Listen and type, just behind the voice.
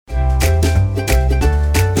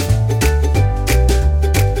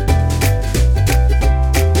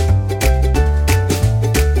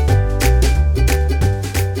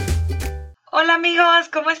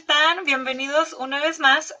bienvenidos una vez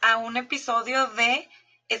más a un episodio de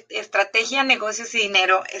Estrategia, Negocios y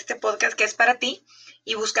Dinero, este podcast que es para ti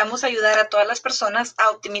y buscamos ayudar a todas las personas a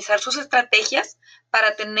optimizar sus estrategias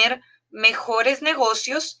para tener mejores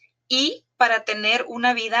negocios y para tener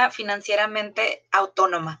una vida financieramente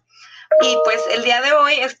autónoma. Y pues el día de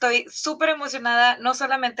hoy estoy súper emocionada, no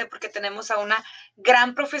solamente porque tenemos a una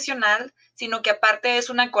gran profesional, sino que aparte es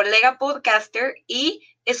una colega podcaster y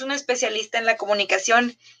es una especialista en la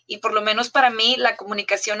comunicación. Y por lo menos para mí la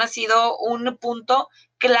comunicación ha sido un punto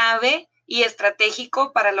clave y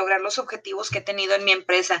estratégico para lograr los objetivos que he tenido en mi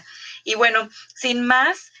empresa. Y bueno, sin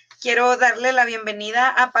más, quiero darle la bienvenida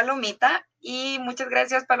a Palomita y muchas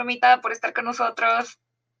gracias, Palomita, por estar con nosotros.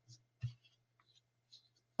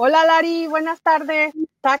 Hola Lari, buenas tardes.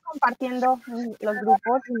 Está compartiendo los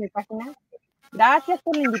grupos en mi página. Gracias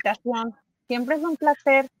por la invitación. Siempre es un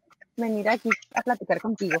placer venir aquí a platicar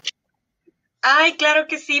contigo. Ay, claro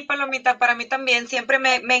que sí, Palomita, para mí también. Siempre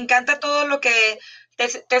me encanta todo lo que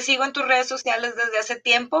te sigo en tus redes sociales desde hace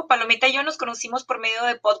tiempo. Palomita y yo nos conocimos por medio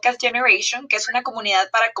de Podcast Generation, que es una comunidad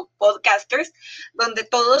para podcasters, donde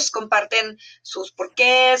todos comparten sus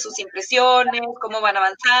porqués, sus impresiones, cómo van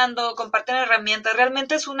avanzando, comparten herramientas.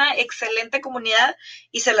 Realmente es una excelente comunidad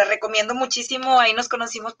y se la recomiendo muchísimo. Ahí nos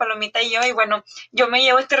conocimos Palomita y yo, y bueno, yo me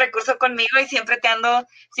llevo este recurso conmigo y siempre te ando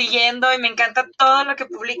siguiendo y me encanta todo lo que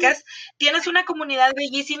publicas. Tienes una comunidad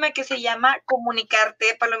bellísima que se llama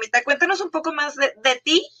Comunicarte. Palomita, cuéntanos un poco más de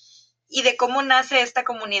ti y de cómo nace esta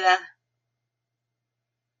comunidad.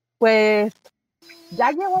 Pues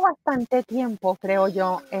ya llevo bastante tiempo, creo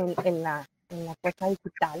yo, en la cosa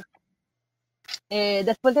digital.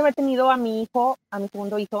 Después de haber tenido a mi hijo, a mi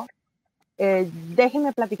segundo hijo,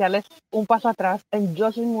 déjenme platicarles un paso atrás.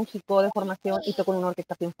 Yo soy músico de formación y toco en una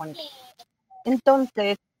orquesta sinfónica.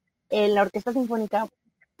 Entonces, en la orquesta sinfónica,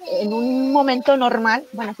 en un momento normal,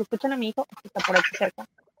 bueno, si escuchan a mi hijo, que está por aquí cerca,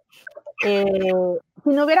 si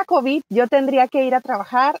no hubiera COVID, yo tendría que ir a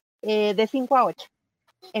trabajar de 5 a 8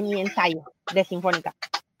 en mi ensayo de sinfónica.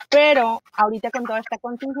 Pero ahorita con toda esta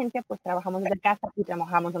contingencia, pues trabajamos desde casa y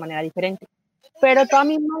trabajamos de manera diferente. Pero toda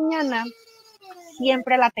mi mañana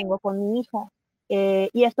siempre la tengo con mi hijo.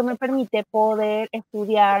 Y esto me permite poder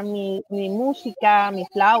estudiar mi música, mi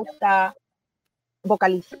flauta,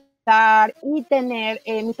 vocalizar y tener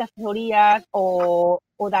mis asesorías o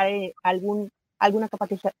dar alguna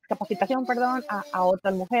capacitación a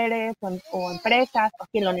otras mujeres o empresas o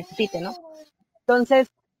quien lo necesite, ¿no? Entonces,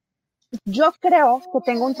 yo creo que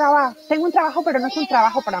tengo un trabajo, pero no es un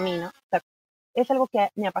trabajo para mí, ¿no? O sea, es algo que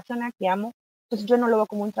me apasiona, que amo, entonces yo no lo veo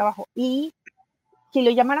como un trabajo. Y si lo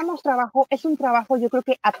llamáramos trabajo, es un trabajo yo creo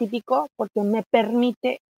que atípico porque me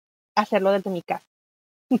permite hacerlo desde mi casa.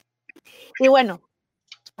 Y bueno,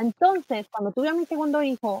 entonces, cuando tuve a mi segundo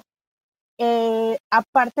hijo,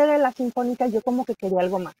 aparte de la sinfónica, yo como que quería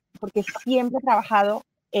algo más, porque siempre he trabajado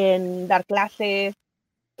en dar clases,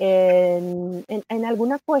 en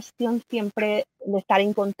alguna cuestión siempre de estar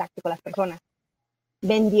en contacto con las personas,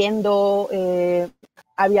 vendiendo,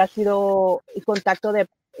 había sido el contacto de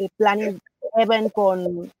planning event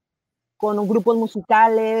con grupos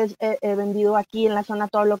musicales, he vendido aquí en la zona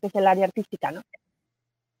todo lo que es el área artística, ¿no?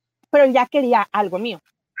 Pero ya quería algo mío.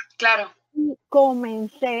 Claro. Y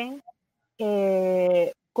comencé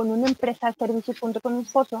con una empresa de servicios junto con mi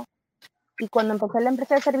esposo. Y cuando empecé la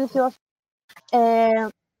empresa de servicios,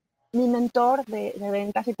 mi mentor de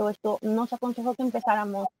ventas y todo esto nos aconsejó que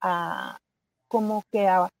empezáramos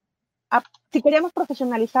si queríamos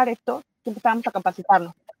profesionalizar esto, que empezáramos a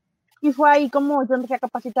capacitarnos. Y fue ahí como yo empecé a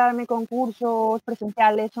capacitarme con cursos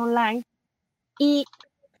presenciales, online, y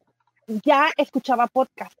ya escuchaba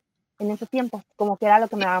podcast en ese tiempo, como que era lo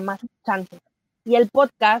que me daba más chance. Y el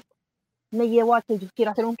podcast me llevó a que yo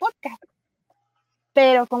quiero hacer un podcast.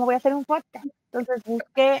 Pero ¿cómo voy a hacer un podcast? Entonces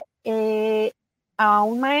busqué a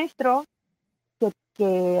un maestro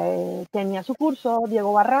que tenía su curso,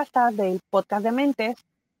 Diego Barraza, del podcast de Mentes,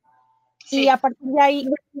 sí. Y a partir de ahí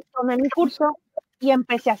tomé mi curso y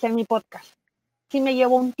empecé a hacer mi podcast. Sí me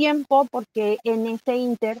llevó un tiempo porque en ese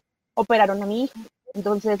inter operaron a mi hijo.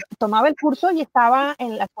 Entonces tomaba el curso y estaba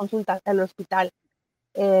en las consultas del hospital.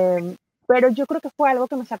 Pero yo creo que fue algo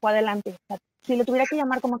que me sacó adelante. O sea, si lo tuviera que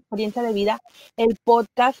llamar como experiencia de vida, el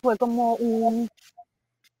podcast fue como un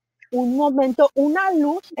momento, una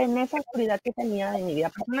luz en esa oscuridad que tenía de mi vida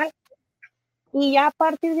personal. Y ya a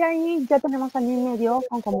partir de ahí ya tenemos año y medio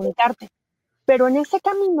con Comunicarte. Pero en ese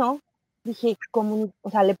camino dije,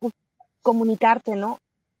 le puse Comunicarte, ¿no?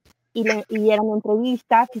 Y eran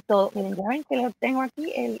entrevistas y todo. Miren, ya ven que lo tengo aquí,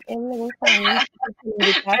 él le gusta a mí.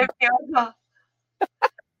 Precioso.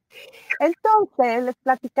 Entonces les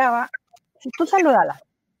platicaba, si tú salúdala.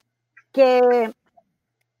 que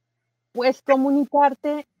pues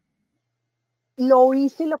comunicarte lo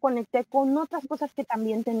hice y lo conecté con otras cosas que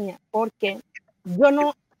también tenía, porque yo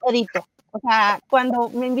no edito. O sea, cuando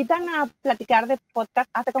me invitan a platicar de podcast,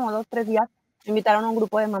 hace como 2, 3 días, me invitaron a un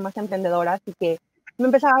grupo de mamás emprendedoras y que me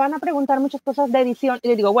empezaban a preguntar muchas cosas de edición y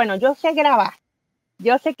les digo, bueno, yo sé grabar,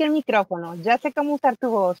 yo sé que el micrófono, ya sé cómo usar tu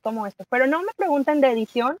voz, cómo esto, pero no me pregunten de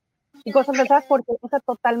edición y cosas de esas porque eso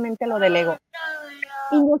totalmente lo delego.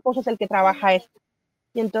 Y mi esposo es el que trabaja esto.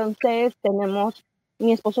 Y entonces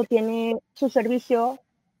mi esposo tiene su servicio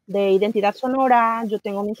de identidad sonora, yo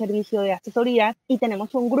tengo mi servicio de asesorías y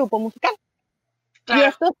tenemos un grupo musical. Y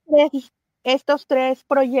Claro, estos tres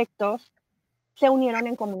proyectos se unieron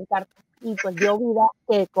en Comunicarte. Y pues dio vida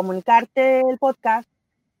que Comunicarte, el podcast,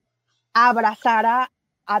 abrazara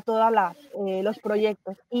a todos los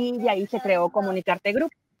proyectos. Y de ahí se creó Comunicarte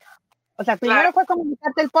Group. O sea, claro. primero fue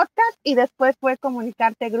Comunicarte el podcast y después fue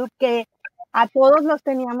Comunicarte Group, que a todos los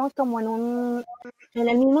teníamos como en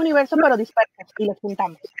el mismo universo, pero dispersos, y los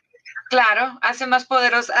juntamos. Claro, hace más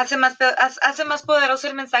poderoso, hace más poderoso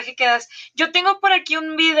el mensaje que das. Yo tengo por aquí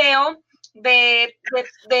un video de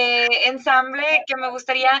ensamble que me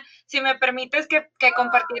gustaría, si me permites, que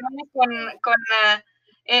compartiéramos con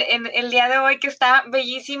en el día de hoy, que está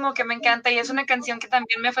bellísimo, que me encanta, y es una canción que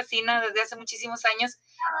también me fascina desde hace muchísimos años.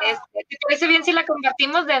 ¿Te parece bien si la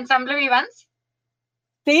compartimos de Ensamble Vivans?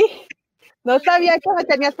 Sí, no sabía que me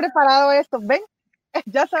tenías preparado esto, ¿ven?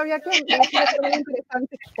 Ya sabía que iba a ser muy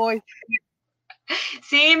interesante hoy.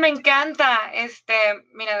 Sí, me encanta.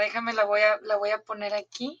 Mira, déjame, la voy a poner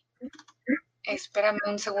aquí. Espérame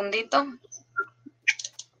un segundito.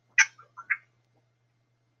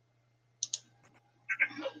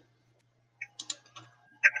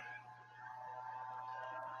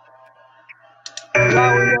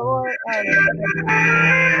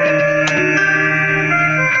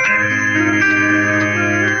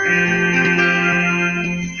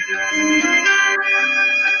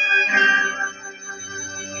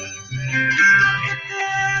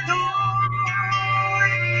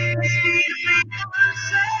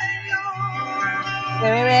 Se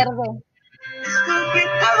ve verde.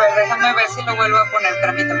 A ver, déjame ver si lo vuelvo a poner,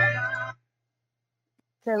 permítame.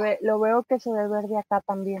 Lo veo que se ve verde acá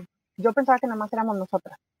también. Yo pensaba que nada más éramos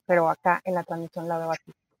nosotras, pero acá en la transmisión la veo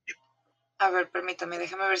aquí. A ver, permítame,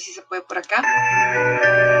 déjame ver si se puede por acá.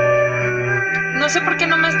 No sé por qué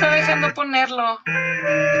no me está dejando ponerlo.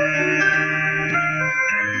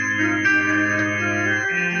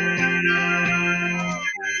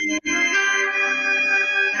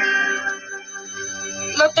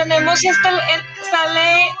 Lo tenemos,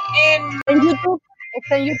 sale en YouTube.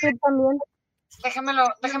 Está en YouTube también.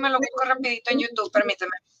 Déjamelo busco rapidito en YouTube,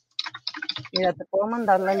 permíteme. Mira, te puedo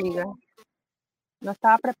mandar la liga. No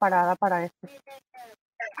estaba preparada para esto.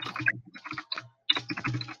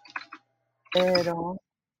 Pero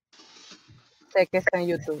sé que está en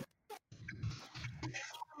YouTube.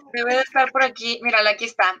 Debe de estar por aquí. Mírala, aquí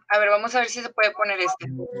está. A ver, vamos a ver si se puede poner este.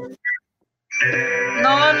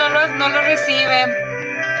 No lo recibe.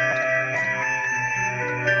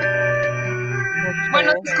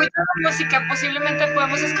 Bueno, se escucha la música. Posiblemente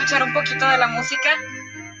podemos escuchar un poquito de la música.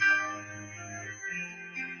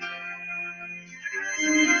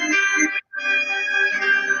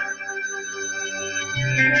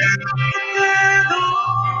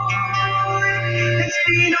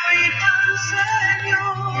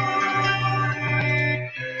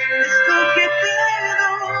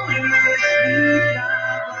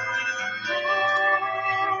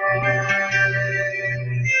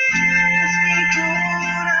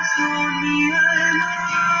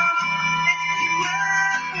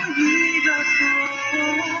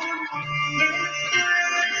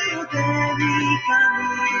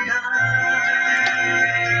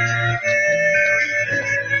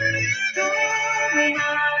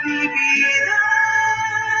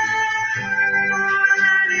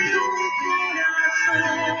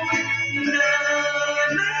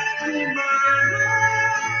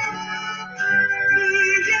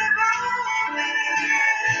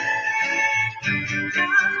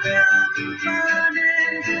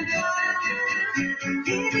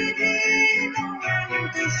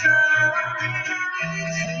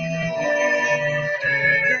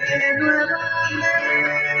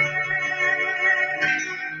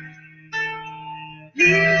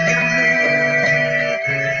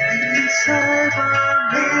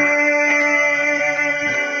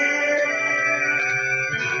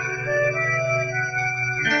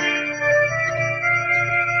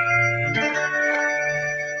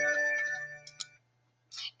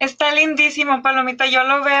 lindísimo, Palomita. Yo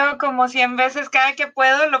lo veo como 100 veces cada que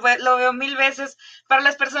puedo, lo veo 1000 veces. Para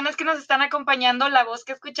las personas que nos están acompañando, la voz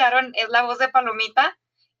que escucharon es la voz de Palomita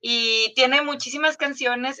y tiene muchísimas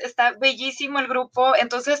canciones, está bellísimo el grupo.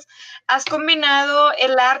 Entonces, has combinado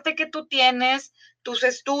el arte que tú tienes, tus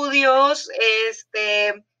estudios,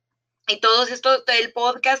 y todo esto, el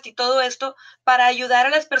podcast y todo esto, para ayudar a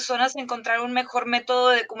las personas a encontrar un mejor método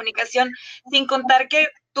de comunicación, sin contar que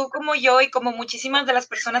tú como yo y como muchísimas de las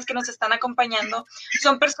personas que nos están acompañando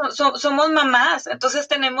somos mamás, entonces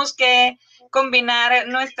tenemos que combinar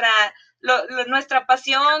nuestra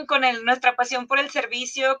pasión con nuestra pasión por el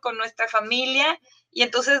servicio, con nuestra familia, y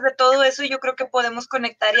entonces de todo eso yo creo que podemos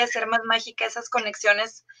conectar y hacer más mágica esas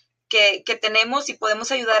conexiones que tenemos y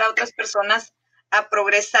podemos ayudar a otras personas a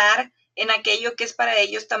progresar en aquello que es para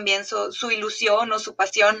ellos también su ilusión o su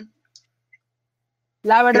pasión.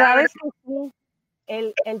 La verdad es que sí,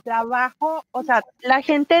 el trabajo, o sea, la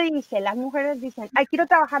gente dice, las mujeres dicen, ay, quiero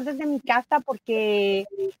trabajar desde mi casa porque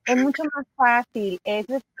es mucho más fácil, es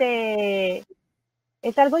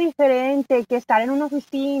algo diferente que estar en una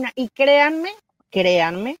oficina. Y créanme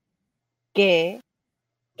que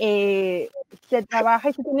se trabaja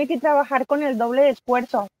y se tiene que trabajar con el doble de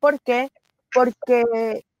esfuerzo. ¿Por qué?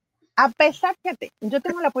 Porque a pesar que yo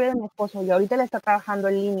tengo el apoyo de mi esposo y ahorita le está trabajando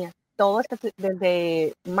en línea, todo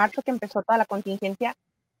desde marzo que empezó toda la contingencia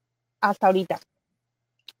hasta ahorita.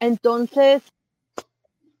 Entonces,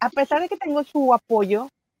 a pesar de que tengo su apoyo,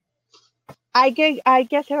 hay que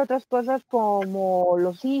hacer otras cosas como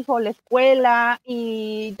los hijos, la escuela,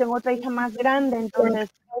 y tengo otra hija más grande, entonces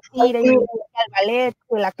ir al ballet,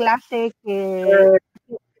 que la clase, que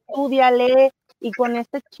estudia, lee, y con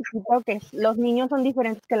este chiquito, que los niños son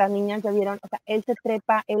diferentes que las niñas, ya vieron, o sea, él se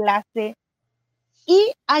trepa, él hace,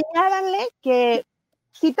 y añádanle que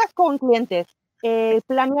citas con clientes,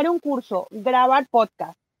 planear un curso, grabar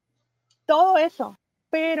podcast, todo eso,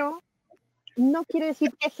 pero no quiere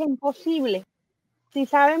decir que es imposible. Si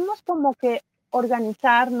sabemos como que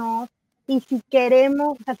organizarnos y si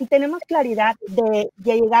queremos, o sea, si tenemos claridad de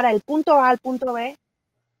llegar al punto A al punto B,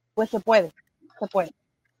 pues se puede.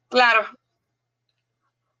 Claro.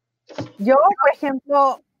 Yo, por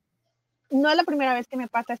ejemplo, no es la primera vez que me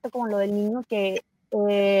pasa esto como lo del niño, que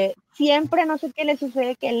siempre no sé qué le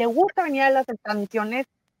sucede, que le gusta venir a las transmisiones,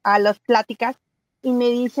 a las pláticas, y me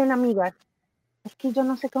dicen amigas, es que yo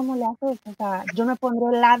no sé cómo le haces, o sea, yo me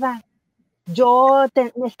pondré helada,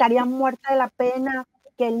 estaría muerta de la pena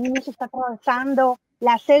que el niño se está atravesando.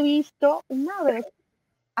 Las he visto una vez,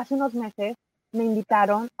 hace unos meses, me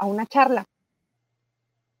invitaron a una charla.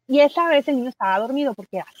 Y esa vez el niño estaba dormido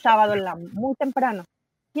porque era sábado muy temprano.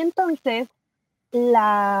 Y entonces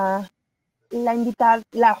la invitada,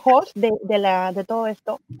 la host de todo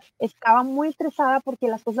esto, estaba muy estresada porque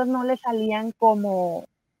las cosas no le salían como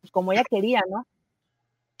ella quería, ¿no?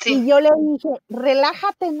 Sí. Y yo le dije,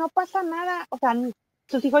 relájate, no pasa nada. O sea,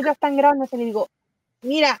 sus hijos ya están grandes. Y le digo,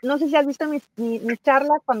 mira, no sé si has visto mis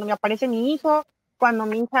charlas cuando me aparece mi hijo, cuando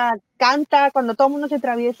mi hija canta, cuando todo el mundo se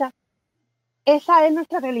atraviesa. Esa es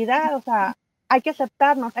nuestra realidad. O sea, hay que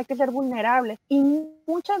aceptarnos, hay que ser vulnerables. Y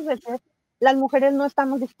muchas veces las mujeres no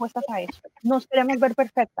estamos dispuestas a eso. Nos queremos ver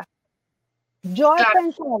perfectas. Yo he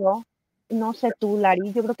pensado, no sé tú,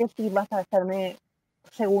 Lari, yo creo que sí vas a hacerme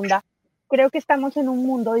segunda. Creo que estamos en un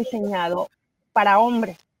mundo diseñado para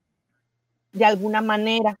hombres, de alguna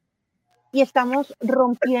manera, y estamos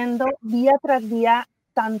rompiendo día tras día,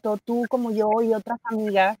 tanto tú como yo y otras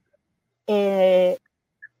amigas,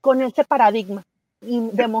 con ese paradigma y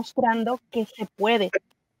demostrando que se puede.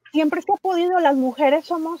 Siempre se ha podido, las mujeres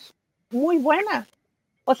somos muy buenas.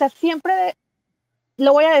 O sea, siempre,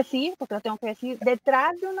 lo voy a decir, porque lo tengo que decir,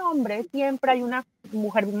 detrás de un hombre siempre hay una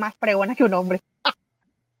mujer más fregona que un hombre.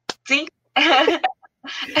 Sí.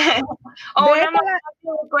 O una mamá que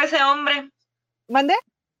educó a ese hombre. ¿Mande?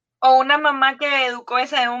 O una mamá que educó a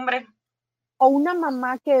ese hombre. O una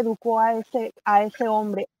mamá que educó a ese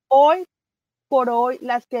hombre. Hoy por hoy,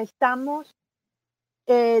 las que estamos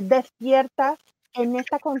despiertas en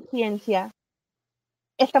esta conciencia,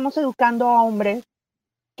 estamos educando a hombres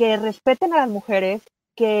que respeten a las mujeres,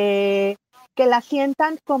 que las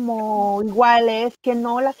sientan como iguales, que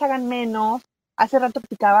no las hagan menos. Hace rato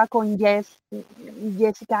platicaba con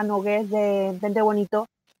Jessica Nogués de Vente Bonito,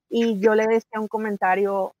 y yo le decía un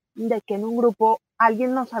comentario de que en un grupo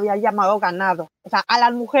alguien nos había llamado ganado. O sea, a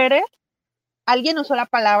las mujeres alguien usó la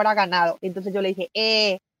palabra ganado. Entonces yo le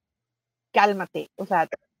dije, cálmate. O sea,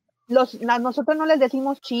 nosotros no les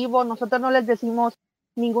decimos chivo, nosotros no les decimos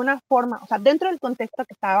ninguna forma. O sea, dentro del contexto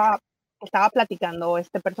que estaba platicando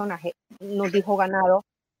este personaje, nos dijo ganado.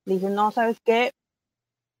 Le dije, no, ¿sabes qué?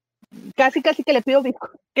 casi que le pido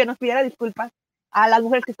que nos pidiera disculpas a las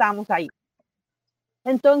mujeres que estábamos ahí.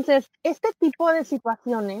 Entonces, este tipo de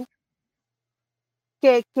situaciones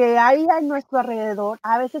que hay a nuestro alrededor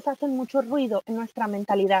a veces hacen mucho ruido en nuestra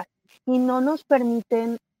mentalidad y no nos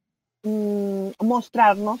permiten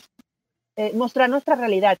mostrar nuestra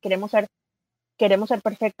realidad. Queremos ser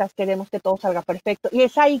perfectas, queremos que todo salga perfecto. Y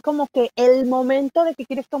es ahí como que el momento de que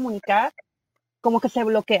quieres comunicar, como que se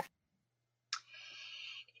bloquea.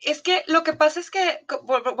 Es que lo que pasa es que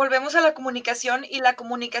volvemos a la comunicación y la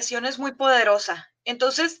comunicación es muy poderosa.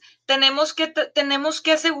 Entonces, tenemos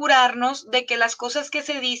que asegurarnos de que las cosas que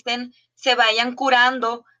se dicen se vayan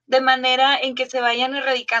curando de manera en que se vayan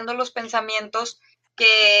erradicando los pensamientos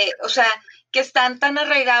o sea, que están tan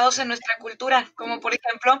arraigados en nuestra cultura, como por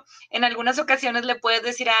ejemplo, en algunas ocasiones le puedes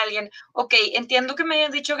decir a alguien, ok, entiendo que me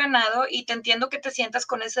hayas dicho ganado y te entiendo que te sientas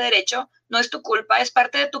con ese derecho, no es tu culpa, es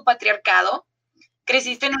parte de tu patriarcado.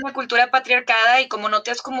 Creciste en una cultura patriarcada y como no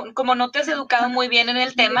te has educado muy bien en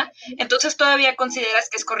el tema, entonces todavía consideras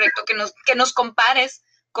que es correcto que nos compares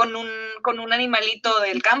con un animalito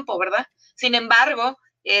del campo, ¿verdad? Sin embargo,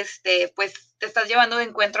 pues te estás llevando de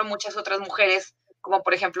encuentro a muchas otras mujeres, como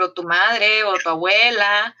por ejemplo tu madre o tu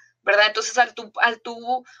abuela, ¿verdad? Entonces al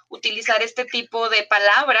tú utilizar este tipo de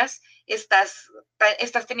palabras, estás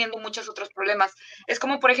teniendo muchos otros problemas. Es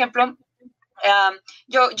como, por ejemplo,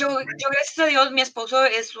 yo, gracias a Dios, mi esposo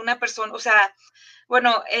es una persona, o sea,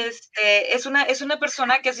 bueno, es una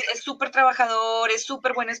persona que es súper trabajador, es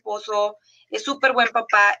súper buen esposo, es súper buen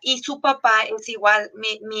papá, y su papá es igual.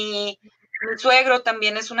 Mi suegro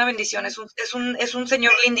también es una bendición, es un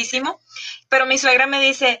señor lindísimo, pero mi suegra me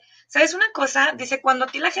dice, ¿sabes una cosa? Dice, cuando a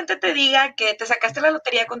ti la gente te diga que te sacaste la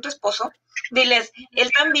lotería con tu esposo, diles,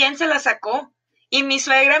 él también se la sacó. Y mi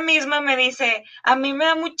suegra misma me dice, a mí me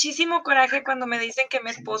da muchísimo coraje cuando me dicen que mi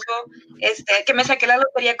esposo, que me saqué la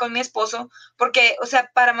lotería con mi esposo, porque, o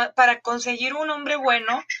sea, para conseguir un hombre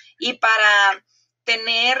bueno y para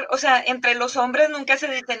tener, o sea, entre los hombres nunca se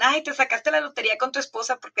dicen, ay, te sacaste la lotería con tu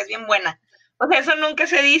esposa porque es bien buena. O sea, eso nunca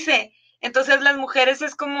se dice. Entonces las mujeres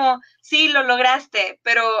es como, sí, lo lograste,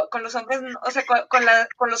 pero con los hombres, o sea,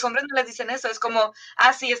 con los hombres no les dicen eso, es como,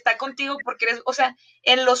 ah, sí, está contigo porque eres, o sea,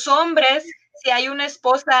 en los hombres, si hay una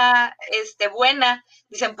esposa, buena,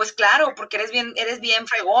 dicen, pues claro, porque eres bien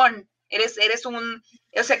fregón, eres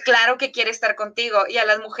o sea, claro que quiere estar contigo. Y a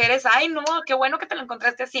las mujeres, ay, no, qué bueno que te lo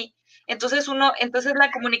encontraste así. Entonces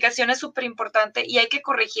la comunicación es súper importante y hay que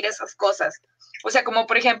corregir esas cosas. O sea, como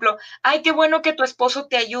por ejemplo, ay, qué bueno que tu esposo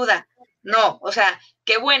te ayuda. No, o sea,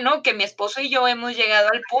 qué bueno que mi esposo y yo hemos llegado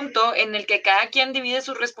al punto en el que cada quien divide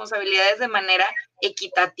sus responsabilidades de manera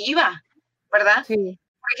equitativa, ¿verdad? Sí,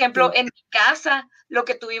 Por ejemplo, sí. en mi casa, lo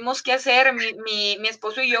que tuvimos que hacer, mi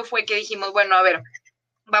esposo y yo, fue que dijimos, bueno, a ver,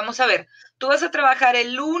 vamos a ver, tú vas a trabajar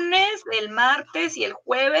el lunes, el martes y el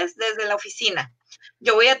jueves desde la oficina.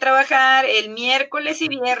 Yo voy a trabajar el miércoles y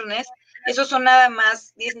viernes. Esos son nada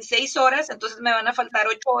más 16 horas, entonces me van a faltar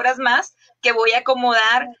 8 horas más que voy a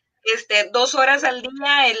acomodar 2 horas al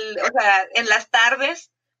día, o sea, en las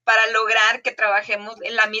tardes, para lograr que trabajemos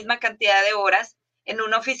en la misma cantidad de horas en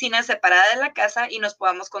una oficina separada de la casa y nos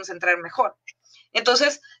podamos concentrar mejor.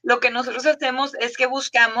 Entonces, lo que nosotros hacemos es que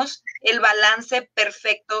buscamos el balance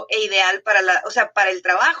perfecto e ideal o sea, para el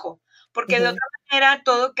trabajo, porque de otra manera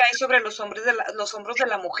todo cae sobre los hombros de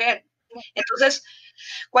la mujer. Entonces,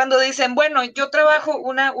 cuando dicen, bueno, yo trabajo,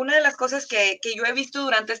 una de las cosas que yo he visto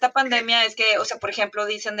durante esta pandemia es que, o sea, por ejemplo,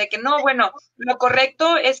 dicen de que no, bueno, lo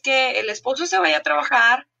correcto es que el esposo se vaya a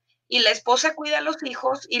trabajar y la esposa cuida a los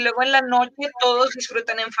hijos y luego en la noche todos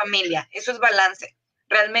disfrutan en familia. Eso es balance.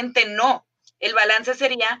 Realmente no. El balance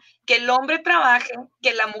sería que el hombre trabaje,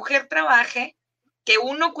 que la mujer trabaje, que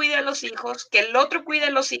uno cuide a los hijos, que el otro cuide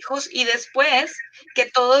a los hijos y después que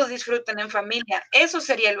todos disfruten en familia. Eso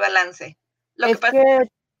sería el balance. Lo que Es pasa que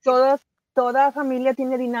es toda familia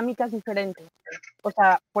tiene dinámicas diferentes. O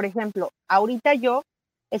sea, por ejemplo, ahorita yo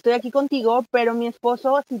estoy aquí contigo, pero mi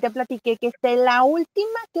esposo sí te platiqué que está en la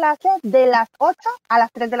última clase de las 8 a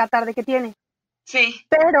las 3 de la tarde que tiene. sí,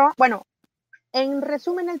 Pero, bueno, en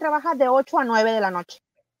resumen, él trabaja de 8 a 9 de la noche.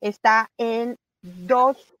 Está en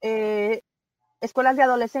dos escuelas de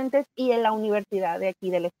adolescentes y en la universidad de aquí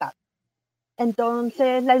del estado.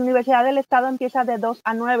 Entonces, la universidad del estado empieza de 2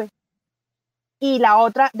 a 9 y la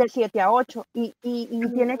otra de 7 a 8 y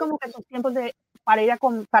tiene como que sus tiempos para ir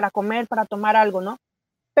para comer, para tomar algo, ¿no?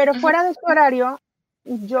 Pero fuera de su horario,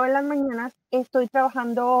 yo en las mañanas estoy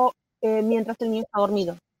trabajando mientras el niño está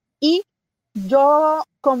dormido. Y yo,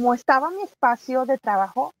 como estaba mi espacio de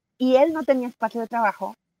trabajo y él no tenía espacio de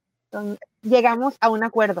trabajo, llegamos a un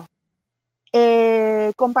acuerdo.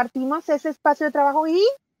 Compartimos ese espacio de trabajo y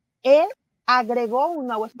él agregó un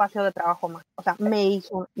nuevo espacio de trabajo más. O sea, me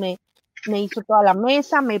hizo toda la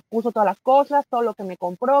mesa, me puso todas las cosas, todo lo que me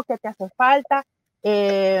compró, qué te hace falta.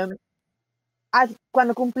 Eh,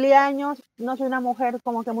 Cuando cumplí años, no soy una mujer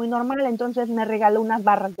como que muy normal, entonces me regaló unas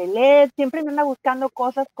barras de LED. Siempre me anda buscando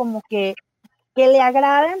cosas como que le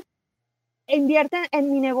agraden. Invierte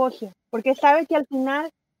en mi negocio, porque sabe que al final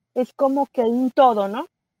es como que un todo, ¿no?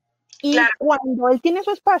 Y Claro, cuando él tiene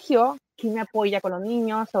su espacio, sí me apoya con los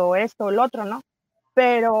niños o esto o el otro, ¿no?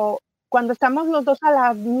 Pero cuando estamos los dos a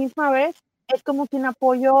la misma vez, es como que un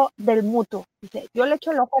apoyo del mutuo. Dice, yo le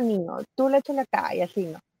echo el ojo al niño, tú le echas acá y así,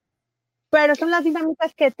 ¿no? Pero son las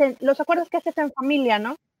dinámicas los acuerdos que haces en familia,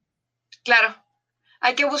 ¿no? claro.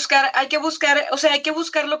 O sea, hay que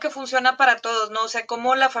buscar lo que funciona para todos, ¿no? O sea,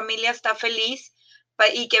 cómo la familia está feliz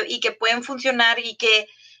y que pueden funcionar y que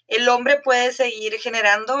el hombre puede seguir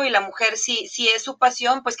generando y la mujer, si es su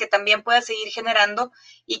pasión, pues que también pueda seguir generando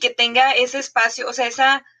y que tenga ese espacio, o sea,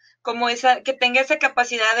 que tenga esa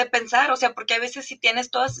capacidad de pensar, o sea, porque a veces si tienes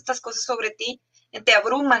todas estas cosas sobre ti, te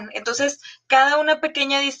abruman. Entonces, cada una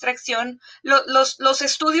pequeña distracción, los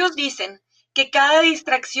estudios dicen que cada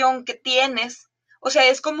distracción que tienes, o sea,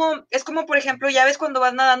 es como, por ejemplo, ya ves cuando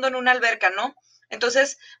vas nadando en una alberca, ¿no?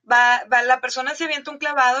 Entonces, la persona se avienta un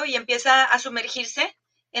clavado y empieza a sumergirse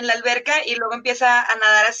en la alberca y luego empieza a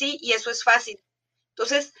nadar así y eso es fácil.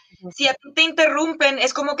 Entonces, si a ti te interrumpen,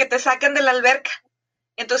 es como que te sacan de la alberca.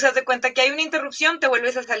 Entonces, haz de cuenta que hay una interrupción, te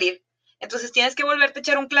vuelves a salir. Entonces, tienes que volverte a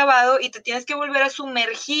echar un clavado y te tienes que volver a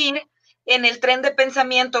sumergir en el tren de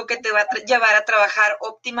pensamiento que te va a llevar a trabajar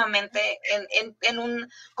óptimamente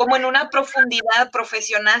como en una profundidad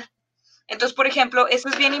profesional. Entonces, por ejemplo, eso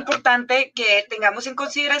es bien importante que tengamos en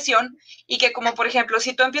consideración y que como, por ejemplo,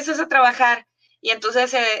 si tú empiezas a trabajar y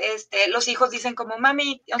entonces los hijos dicen como,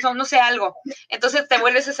 mami, o sea, no sé algo, entonces te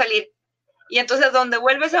vuelves a salir. Y entonces donde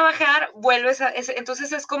vuelves a bajar,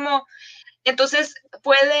 entonces es como, entonces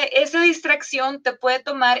esa distracción te puede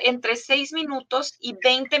tomar entre 6 minutos y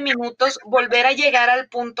 20 minutos volver a llegar al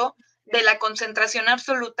punto de la concentración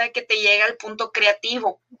absoluta que te llega al punto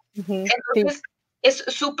creativo. Sí. Entonces, es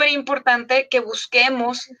súper importante que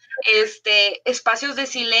busquemos espacios de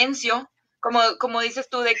silencio, como dices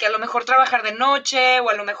tú, de que a lo mejor trabajar de noche o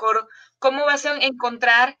a lo mejor, ¿cómo vas a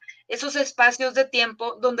encontrar esos espacios de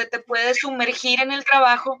tiempo donde te puedes sumergir en el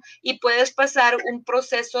trabajo y puedes pasar un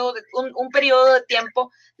proceso, un periodo de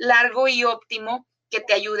tiempo largo y óptimo que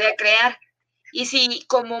te ayude a crear? Y si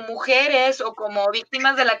como mujeres o como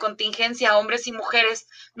víctimas de la contingencia, hombres y mujeres,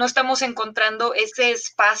 no estamos encontrando ese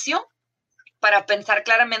espacio para pensar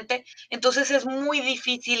claramente, entonces es muy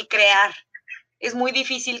difícil crear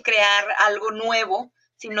algo nuevo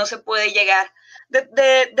si no se puede llegar.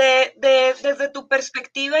 Desde tu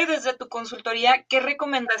perspectiva y desde tu consultoría, ¿qué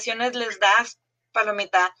recomendaciones les das,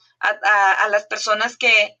 Palomita, a las personas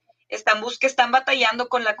que están batallando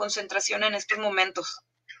con la concentración en estos momentos?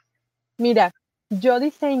 Mira, yo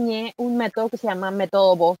diseñé un método que se llama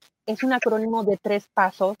método VOS. Es un acrónimo de 3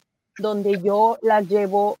 pasos donde yo las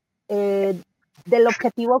llevo del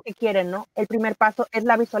objetivo que quieren, ¿no? El primer paso es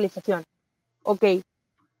la visualización. Ok,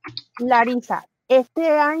 Larisa, este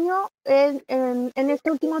año, en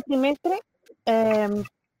este último trimestre,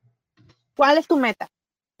 ¿cuál es tu meta?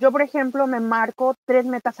 Yo, por ejemplo, me marco 3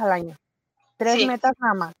 metas al año, 3 Sí, metas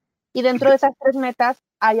nada más. Y dentro de esas 3 metas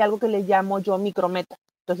hay algo que le llamo yo micrometas.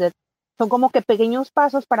 Entonces, son como que pequeños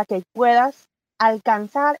pasos para que puedas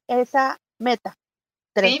alcanzar esa meta,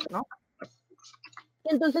 3, sí, ¿no?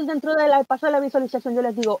 Y entonces, dentro del paso de la visualización, yo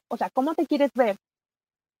les digo, o sea, ¿cómo te quieres ver?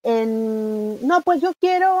 No, pues yo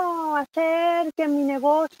quiero hacer que mi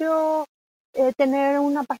negocio, tener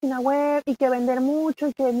una página web y que vender mucho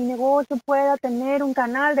y que mi negocio pueda tener un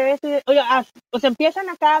canal de esto. Oye, pues empiezan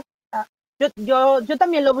acá. Yo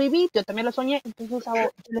también lo viví, yo también lo soñé. Entonces yo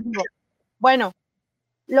les digo, bueno,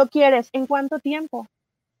 ¿lo quieres en cuánto tiempo?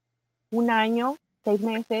 ¿Un año? ¿6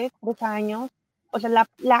 meses? ¿3 años? O sea,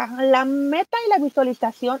 la meta y la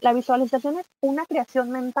visualización es una creación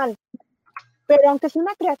mental. Pero aunque sea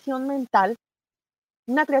una creación mental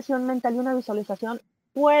y una visualización,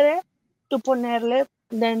 puedes tú ponerle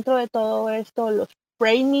dentro de todo esto los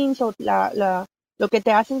framings o lo que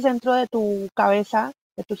te haces dentro de tu cabeza,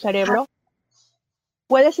 de tu cerebro.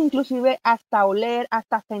 Puedes inclusive hasta oler,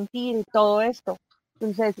 hasta sentir y todo esto.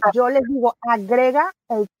 Entonces, yo les digo, agrega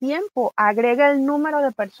el tiempo, agrega el número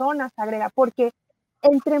de personas, agrega, porque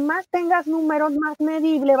entre más tengas números, más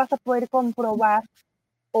medible vas a poder comprobar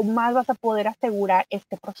o más vas a poder asegurar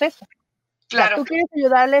este proceso. O sea, claro. tú quieres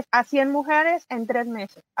ayudarles a 100 mujeres en 3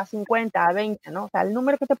 meses, a 50, a 20, ¿no? O sea, el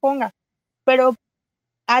número que te pongas. Pero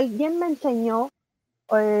alguien me enseñó,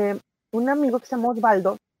 un amigo que se llama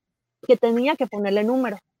Osvaldo, que tenía que ponerle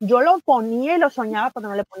números. Yo lo ponía y lo soñaba, pero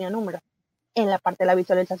no le ponía números en la parte de la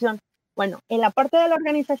visualización. Bueno, en la parte de la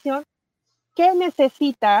organización, ¿qué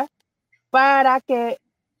necesitas para que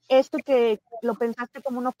esto que lo pensaste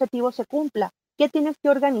como un objetivo se cumpla? ¿Qué tienes que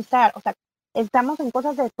organizar? O sea, estamos en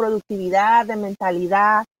cosas de productividad, de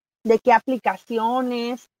mentalidad, de qué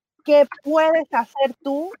aplicaciones, qué puedes hacer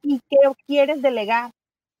tú y qué quieres delegar.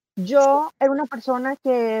 Yo era una persona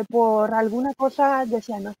que por alguna cosa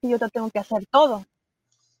decía, no, es que yo te tengo que hacer todo.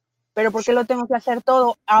 Pero ¿por qué lo tengo que hacer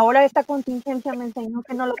todo? Ahora esta contingencia me enseñó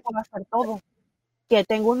que no lo puedo hacer todo. Que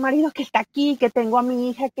tengo un marido que está aquí, que tengo a mi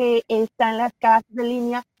hija que está en las clases de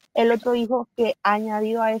línea, el otro hijo que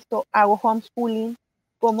añadido a esto hago homeschooling,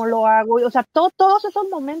 cómo lo hago, o sea, todos esos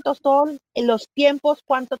momentos, todos los tiempos,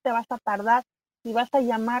 cuánto te vas a tardar, si vas a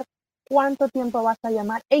llamar, cuánto tiempo vas a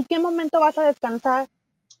llamar, en qué momento vas a descansar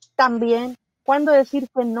también, cuándo decir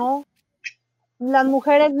que no. Las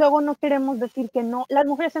mujeres luego no queremos decir que no, las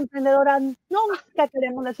mujeres emprendedoras nunca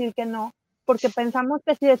queremos decir que no, porque pensamos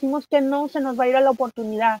que si decimos que no, se nos va a ir a la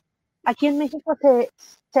oportunidad. Aquí en México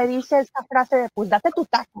se dice esta frase de, pues date tu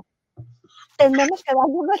taco. Tenemos que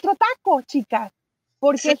darnos nuestro taco, chicas,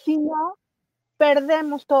 porque Sí, si no,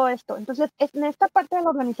 perdemos todo esto. Entonces, en esta parte de la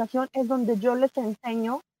organización es donde yo les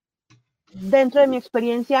enseño, dentro de mi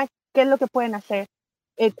experiencia, qué es lo que pueden hacer,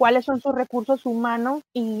 cuáles son sus recursos humanos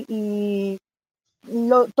y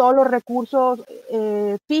todos los recursos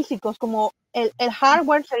físicos, como el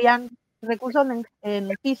hardware serían recursos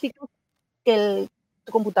en físicos,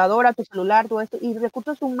 tu computadora, tu celular, todo esto, y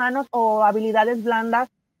recursos humanos o habilidades blandas,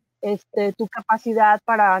 tu capacidad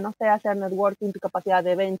para, no sé, hacer networking, tu capacidad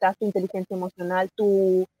de ventas, tu inteligencia emocional,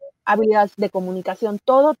 tu habilidad de comunicación,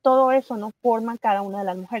 todo eso, ¿no? Forman cada una de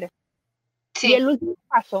las mujeres. Y sí, el último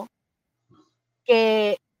paso,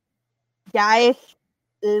 que ya es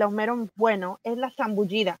lo mero bueno, es la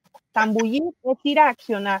zambullida. Zambullir es ir a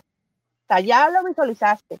accionar. O sea, ya lo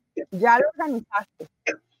visualizaste, ya lo organizaste,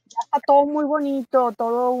 ya está todo muy bonito,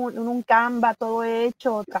 todo en un Canva, todo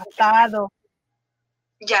hecho, trazado.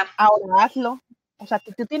 ya, Ahora hazlo. O sea,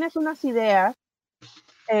 si tú tienes unas ideas,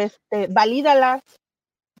 valídalas.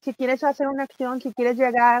 Si quieres hacer una acción, si quieres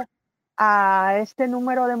llegar a este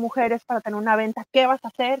número de mujeres para tener una venta, ¿qué vas a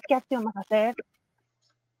hacer? ¿Qué acción vas a hacer?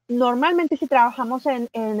 Normalmente si trabajamos en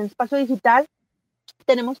el espacio digital,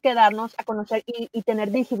 tenemos que darnos a conocer y tener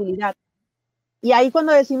visibilidad. Y ahí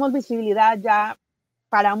cuando decimos visibilidad, ya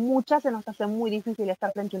para muchas se nos hace muy difícil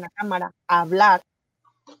estar frente a una cámara, hablar,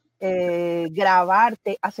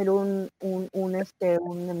 grabarte, hacer un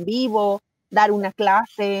en vivo, dar una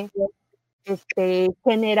clase,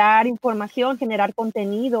 generar información, generar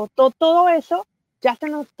contenido, todo eso ya se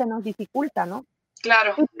nos dificulta, ¿no?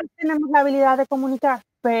 claro. Y pues tenemos la habilidad de comunicar,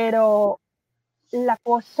 pero la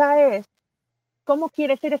cosa es, ¿cómo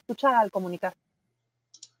quieres ser escuchada al comunicar?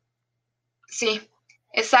 Sí,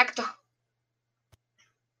 exacto.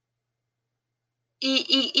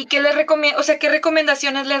 ¿Y qué les recomiendas, o sea, qué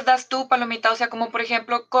recomendaciones les das tú, Palomita? O sea, como por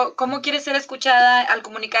ejemplo, ¿cómo quieres ser escuchada al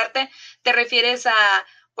comunicarte? ¿Te refieres a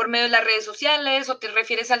por medio de las redes sociales o te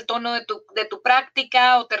refieres al tono de tu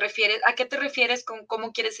práctica o te refieres, ¿a qué te refieres con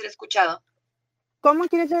cómo quieres ser escuchado? ¿Cómo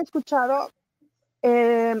quieres ser escuchado?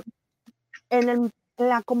 Eh, en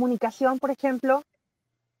la comunicación, por ejemplo,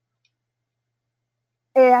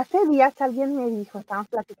 hace días alguien me dijo, estábamos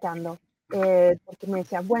platicando, porque me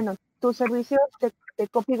decía, bueno, tus servicios de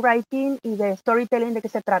copywriting y de storytelling, ¿de qué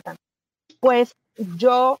se tratan? Pues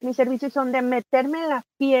mis servicios son de meterme en la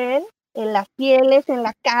piel, en las pieles, en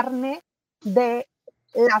la carne de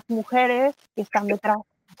las mujeres que están detrás,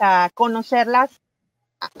 o sea, conocerlas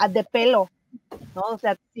de pelo, ¿no? O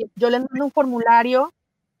sea, yo les mando un formulario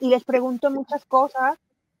y les pregunto muchas cosas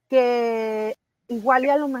que igual y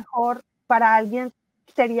a lo mejor para alguien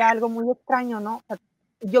sería algo muy extraño, ¿no? O sea,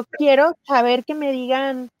 yo quiero saber que me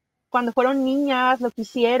digan cuando fueron niñas, lo que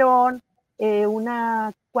hicieron,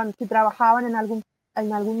 cuando si trabajaban en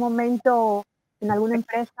algún momento, en alguna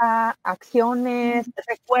empresa, acciones,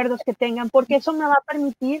 recuerdos que tengan, porque eso me va a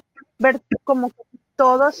permitir ver como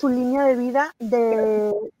toda su línea de vida,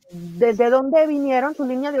 desde dónde vinieron, su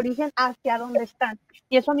línea de origen, hacia dónde están.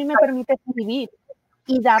 Y eso a mí me permite escribir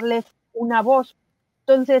y darles una voz.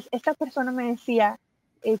 Entonces, esta chica me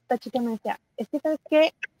decía, es que, ¿sabes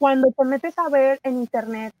qué? Cuando te metes a ver en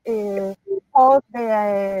internet posts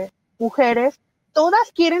de mujeres,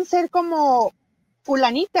 todas quieren ser como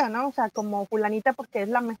fulanita, ¿no? O sea, como fulanita porque es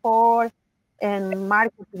la mejor en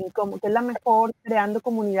marketing, como que es la mejor creando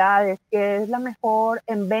comunidades, que es la mejor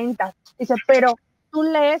en ventas. Dice, pero tú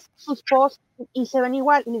lees sus posts y se ven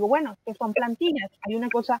igual. Y digo, bueno, que son plantillas. Hay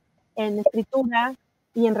una cosa en escritura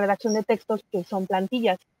y en redacción de textos que son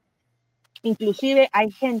plantillas. Inclusive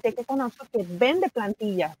hay gente que conozco que vende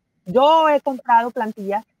plantillas. Yo he comprado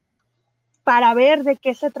plantillas para ver de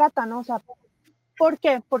qué se trata, ¿no? O sea, ¿por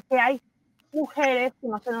qué? Porque hay mujeres que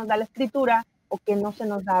no se nos da la escritura o que no se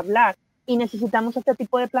nos da hablar y necesitamos este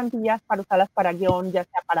tipo de plantillas para usarlas para guión, ya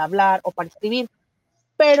sea para hablar o para escribir.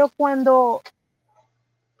 Pero cuando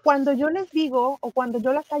yo les digo o cuando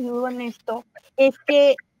yo las ayudo en esto, es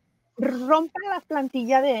que rompan las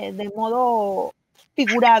plantillas de modo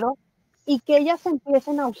figurado y que ellas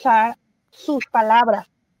empiecen a usar sus palabras.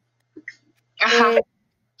 Ajá.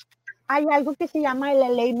 Hay algo que se llama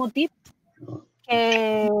el leitmotiv,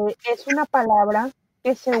 que es una palabra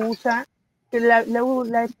que se usa, que la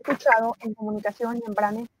he escuchado en comunicación y en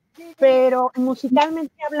branding, pero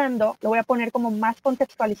musicalmente hablando, lo voy a poner como más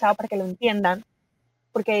contextualizado para que lo entiendan,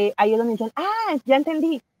 porque ahí es donde dicen, ya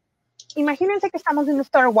entendí. Imagínense que estamos en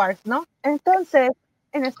Star Wars, ¿no? Entonces,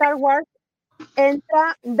 en Star Wars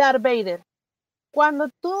entra Darth Vader. Cuando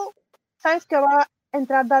tú sabes que va a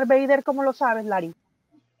entrar Darth Vader, ¿cómo lo sabes, Lari?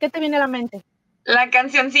 ¿Qué te viene a la mente? La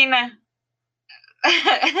cancioncina.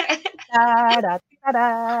 Tarara,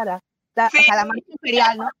 tarara, Sí, o sea, la marcha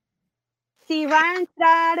imperial, ¿no? Si va a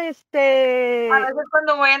entrar a veces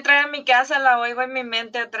cuando voy a entrar a mi casa la oigo en mi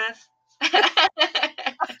mente atrás.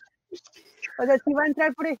 o sea, si va a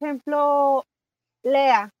entrar, por ejemplo,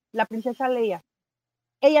 Lea, la princesa Leia,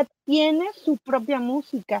 ella tiene su propia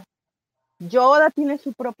música. Yoda tiene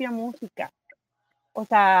su propia música. O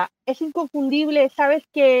sea, es inconfundible, sabes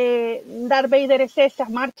que Darth Vader es esa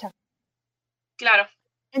marcha. Claro.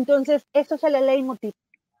 Entonces, eso es el leitmotiv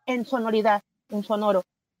en sonoridad, en sonoro.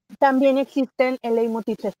 También existen el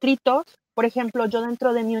leitmotivs escritos. Por ejemplo, yo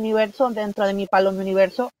dentro de mi universo, dentro de mi Palom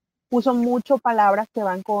universo, uso mucho palabras que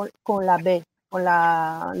van con la B, con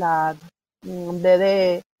la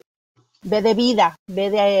B de vida, B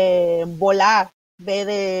de volar, B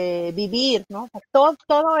de vivir, ¿no? O sea,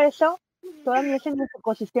 todo eso, todo mi es en mi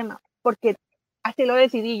ecosistema, porque así lo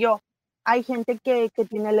decidí yo. Hay gente que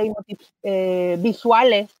tiene leitmotivs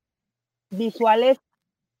visuales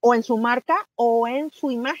o en su marca o en su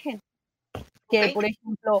imagen, que Okay. por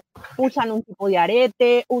ejemplo usan un tipo de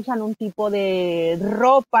arete, usan un tipo de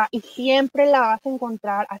ropa y siempre la vas a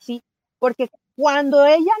encontrar así, porque cuando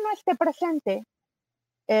ella no esté presente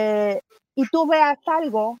y tú veas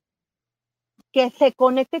algo que se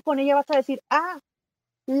conecte con ella, vas a decir,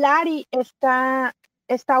 Lari está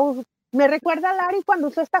me recuerda a Lari cuando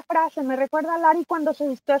usó esta frase, me recuerda a Lari cuando se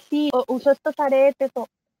vistió así, o usó estos aretes,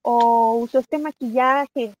 o usó este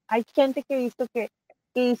maquillaje. Hay gente que he visto que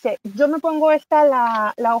dice, yo me pongo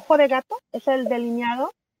la ojo de gato, es el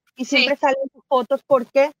delineado, y Sí, siempre salen sus fotos. ¿Por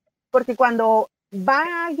qué? Porque cuando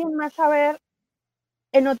va alguien más a ver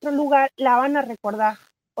en otro lugar, la van a recordar.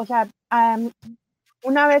 O sea,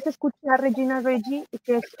 una vez escuché a Regina Reggi,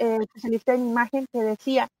 que es especialista en imagen, que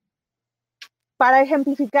decía, para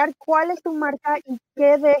ejemplificar cuál es tu marca y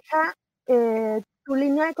qué deja tu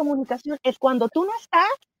línea de comunicación, es cuando tú no estás,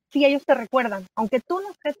 si ellos te recuerdan, aunque tú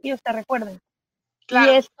no estés, ellos te recuerden. Y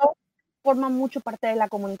claro. esto forma mucho parte de la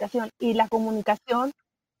comunicación. Y la comunicación,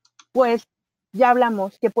 pues ya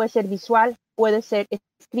hablamos que puede ser visual, puede ser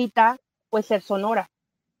escrita, puede ser sonora.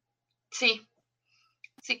 Sí.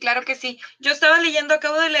 Sí, claro que sí. Yo estaba leyendo,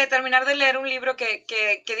 acabo de terminar de leer un libro que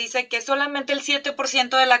dice que solamente el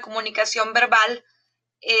 7% de la comunicación verbal,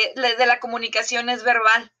 de la comunicación es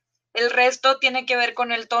verbal. El resto tiene que ver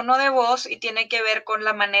con el tono de voz y tiene que ver con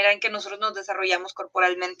la manera en que nosotros nos desarrollamos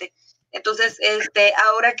corporalmente. Entonces,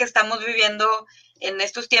 ahora que estamos viviendo en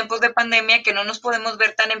estos tiempos de pandemia, que no nos podemos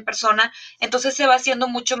ver tan en persona, entonces se va haciendo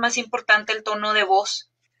mucho más importante el tono de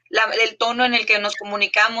voz, el tono en el que nos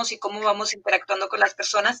comunicamos y cómo vamos interactuando con las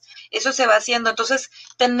personas, eso se va haciendo. Entonces,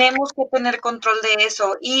 tenemos que tener control de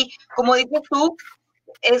eso. Y como dices tú,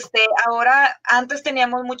 ahora antes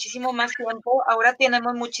teníamos muchísimo más tiempo, ahora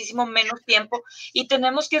tenemos muchísimo menos tiempo y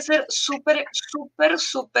tenemos que ser súper, súper,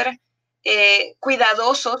 súper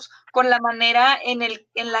cuidadosos con la manera en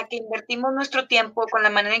la que invertimos nuestro tiempo, con la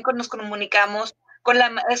manera en que nos comunicamos,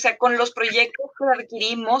 o sea, con los proyectos que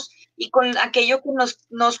adquirimos y con aquello que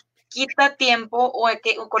nos quita tiempo o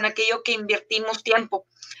con aquello que invertimos tiempo.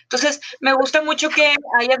 Entonces, me gusta mucho que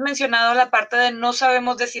hayas mencionado la parte de no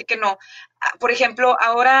sabemos decir que no. Por ejemplo,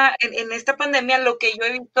 ahora en esta pandemia lo que yo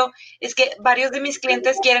he visto es que varios de mis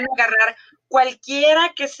clientes quieren agarrar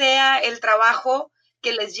cualquiera que sea el trabajo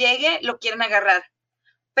que les llegue, lo quieren agarrar.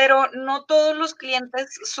 Pero no todos los clientes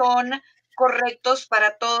son correctos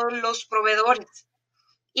para todos los proveedores.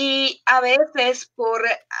 Y a veces por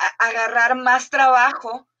agarrar más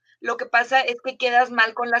trabajo, lo que pasa es que quedas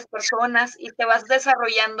mal con las personas y te vas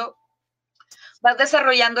desarrollando vas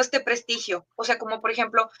desarrollando este prestigio. O sea, como por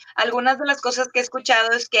ejemplo, algunas de las cosas que he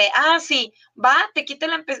escuchado es que, sí, te quita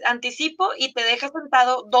el anticipo y te deja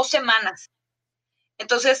sentado 2 semanas.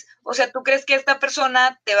 Entonces, o sea, tú crees que esta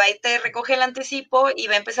persona te va y te recoge el anticipo y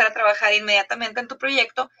va a empezar a trabajar inmediatamente en tu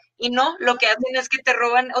proyecto, y no, lo que hacen es que te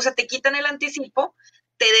roban, o sea, te quitan el anticipo,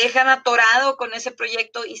 te dejan atorado con ese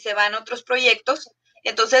proyecto y se van a otros proyectos.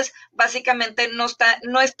 Entonces, básicamente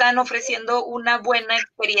no están ofreciendo una buena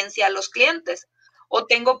experiencia a los clientes. O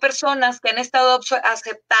tengo personas que han estado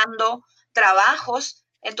aceptando trabajos,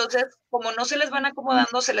 entonces, como no se les van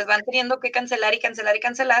acomodando, se les van teniendo que cancelar y cancelar y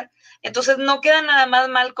cancelar. Entonces, no quedan nada más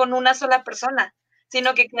mal con una sola persona,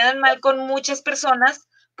 sino que quedan mal con muchas personas,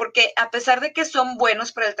 porque a pesar de que son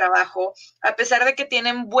buenos para el trabajo, a pesar de que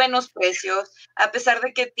tienen buenos precios, a pesar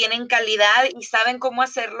de que tienen calidad y saben cómo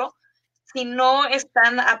hacerlo, si no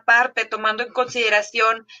están aparte tomando en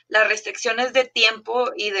consideración las restricciones de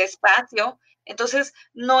tiempo y de espacio, entonces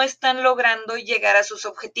no están logrando llegar a sus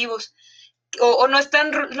objetivos, o no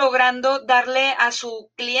están logrando darle a su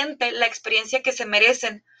cliente la experiencia que se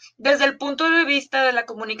merecen. Desde el punto de vista de la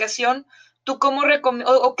comunicación, ¿tú cómo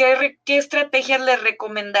qué estrategias le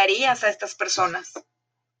recomendarías a estas personas?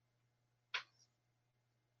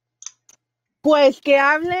 Pues que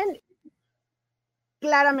hablen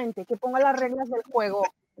claramente, que pongan las reglas del juego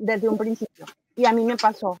desde un principio. Y a mí me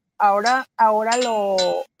pasó. Ahora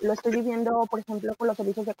lo estoy viviendo, por ejemplo, con los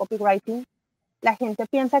servicios de copywriting. La gente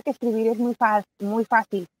piensa que escribir es muy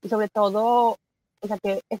fácil, y sobre todo, o sea,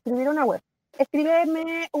 que escribir una web.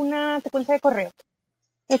 Escríbeme una secuencia de correos.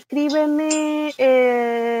 Escríbeme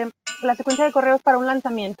la secuencia de correos para un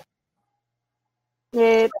lanzamiento.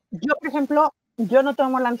 Yo, por ejemplo, yo no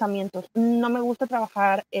tomo lanzamientos. No me gusta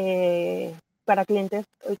trabajar para clientes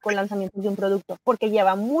con lanzamientos de un producto, porque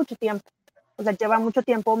lleva mucho tiempo. O sea, lleva mucho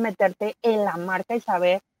tiempo meterte en la marca y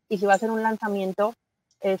saber, y si va a ser un lanzamiento,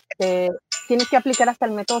 tienes que aplicar hasta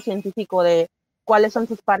el método científico de cuáles son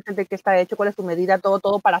sus partes, de qué está hecho, cuál es su medida,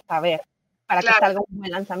 todo para saber, para que salga un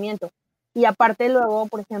buen lanzamiento. Y aparte luego,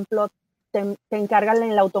 por ejemplo, te encargan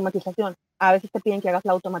en la automatización. A veces te piden que hagas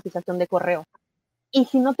la automatización de correo. Y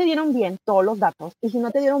si no te dieron bien todos los datos, y si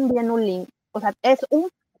no te dieron bien un link, o sea, es un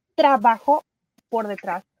trabajo por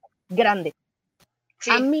detrás grande.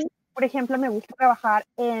 Sí. A mí, por ejemplo, me gusta trabajar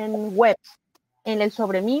en webs, en el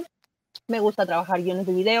sobre mí, me gusta trabajar guiones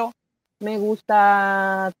de video, me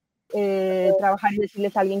gusta trabajar y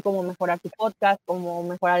decirles a alguien cómo mejorar su podcast, cómo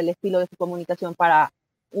mejorar el estilo de su comunicación para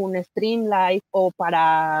un stream live, o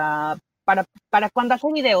para cuando hace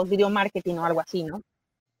videos, video marketing o algo así, ¿no?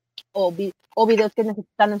 O videos que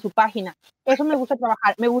necesitan en su página. Eso me gusta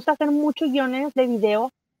trabajar. Me gusta hacer muchos guiones de video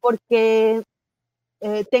porque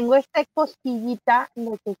tengo esta cosquillita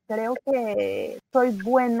de que creo que soy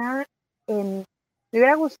buena en... Me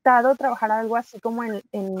hubiera gustado trabajar algo así como en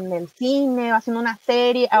el cine, haciendo una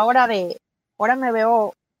serie. Ahora me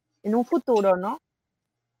veo en un futuro, ¿no?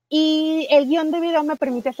 Y el guión de video me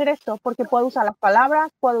permite hacer esto porque puedo usar las palabras,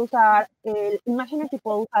 puedo usar imágenes y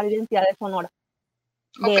puedo usar identidades sonoras.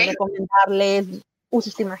 De recomendarles, usa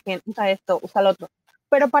esta imagen, usa esto, usa lo otro.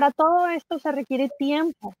 Pero para todo esto se requiere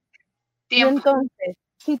tiempo. Y entonces,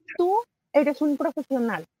 si tú eres un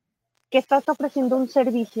profesional que estás ofreciendo un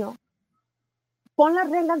servicio, pon las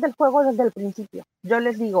reglas del juego desde el principio. Yo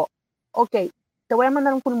les digo, ok, te voy a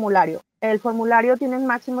mandar un formulario. El formulario tiene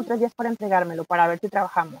máximo 3 días para entregármelo, para ver si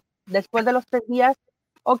trabajamos. Después de los 3 días,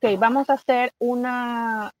 ok, vamos a hacer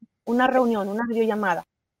una reunión, una videollamada.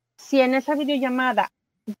 Si en esa videollamada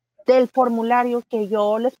del formulario que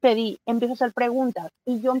yo les pedí, empiezo a hacer preguntas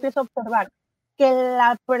y yo empiezo a observar que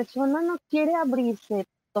la persona no quiere abrirse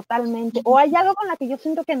totalmente, o hay algo con la que yo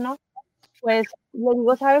siento que no, pues le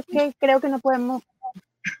digo, ¿sabes qué? Creo que no podemos,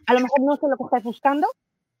 a lo mejor no sé lo que estás buscando,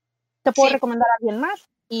 te puedo recomendar a alguien más,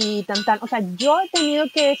 y tan. O sea, yo he tenido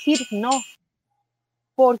que decir no,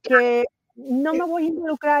 porque no me voy a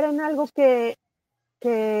involucrar en algo que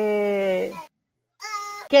en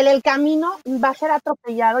el camino va a ser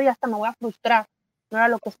atropellado y hasta me voy a frustrar. No era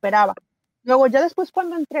lo que esperaba. Luego, ya después,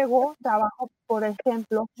 cuando entrego trabajo, por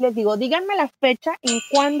ejemplo, les digo, díganme la fecha en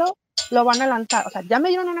cuándo lo van a lanzar. O sea, ya me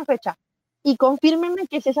dieron una fecha y confírmenme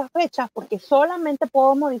que es esa fecha, porque solamente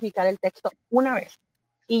puedo modificar el texto una vez.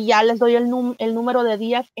 Y ya les doy el número de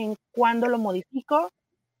días en cuándo lo modifico.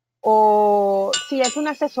 O si es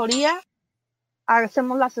una asesoría,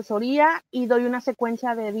 hacemos la asesoría y doy una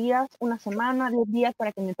secuencia de días, una semana, 10 días,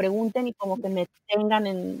 para que me pregunten y como que me tengan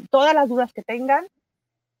en todas las dudas que tengan,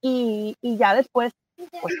 y ya después,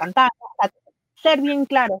 pues cantar, o sea, ser bien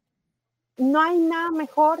claro. No hay nada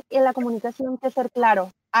mejor en la comunicación que ser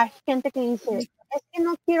claro. Hay gente que dice, es que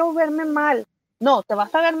no quiero verme mal, No, te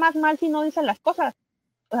vas a ver más mal si no dices las cosas.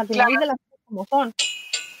 O sea, si no Claro, dices las cosas como son.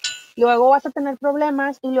 Luego vas a tener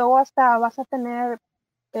problemas y luego hasta vas a tener,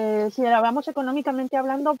 si hablamos económicamente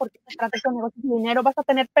hablando, porque se trata de negocios y dinero, vas a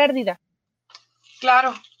tener pérdida.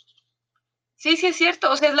 claro. Sí, sí es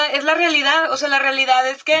cierto, o sea, es la realidad, o sea, la realidad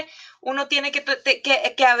es que uno tiene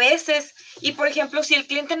que a veces, y por ejemplo, si el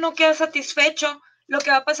cliente no queda satisfecho, lo que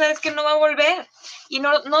va a pasar es que no va a volver. Y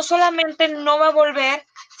no solamente no va a volver,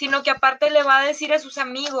 sino que aparte le va a decir a sus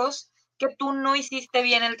amigos que tú no hiciste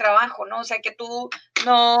bien el trabajo, ¿no? O sea, que tú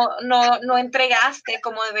no entregaste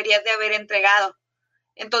como deberías de haber entregado.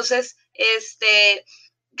 Entonces, es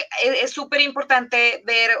súper importante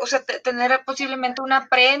ver, o sea, tener posiblemente una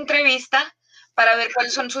pre-entrevista para ver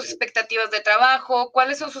cuáles son sus expectativas de trabajo,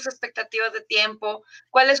 cuáles son sus expectativas de tiempo,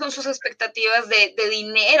 cuáles son sus expectativas de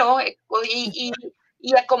dinero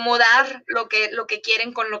y acomodar lo que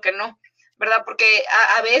quieren con lo que no, ¿verdad? Porque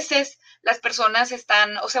a veces las personas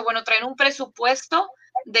están, o sea, bueno, traen un presupuesto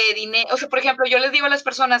de dinero, o sea, por ejemplo, yo les digo a las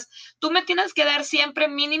personas, tú me tienes que dar siempre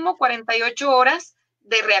mínimo 48 horas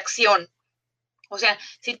de reacción. O sea,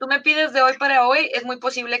 si tú me pides de hoy para hoy, es muy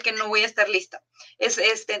posible que no voy a estar lista.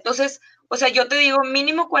 Entonces, o sea, yo te digo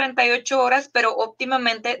mínimo 48 horas, pero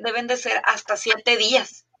óptimamente deben de ser hasta 7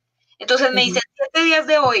 días. Entonces me dicen, 7 días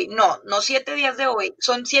de hoy. No 7 días de hoy.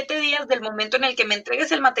 Son 7 días del momento en el que me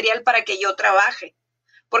entregues el material para que yo trabaje.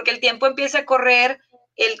 Porque el tiempo empieza a correr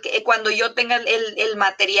cuando yo tenga el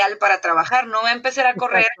material para trabajar. No va a empezar a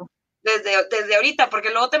correr Exacto. desde ahorita, porque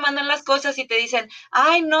luego te mandan las cosas y te dicen,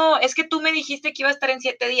 ay, no, es que tú me dijiste que iba a estar en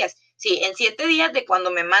 7 días. Sí, en 7 días de cuando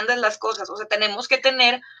me mandas las cosas. O sea, tenemos que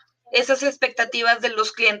tener esas expectativas de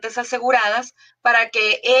los clientes aseguradas para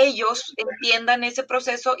que ellos entiendan ese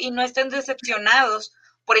proceso y no estén decepcionados.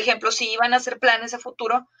 Por ejemplo, si iban a hacer planes a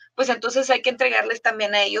futuro, pues entonces hay que entregarles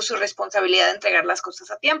también a ellos su responsabilidad de entregar las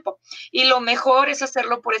cosas a tiempo. Y lo mejor es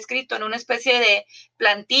hacerlo por escrito, en una especie de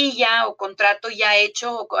plantilla o contrato ya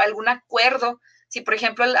hecho o algún acuerdo. Si, por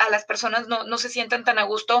ejemplo, a las personas no se sienten tan a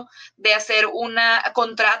gusto de hacer un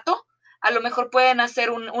contrato, a lo mejor pueden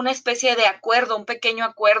hacer una especie de acuerdo, un pequeño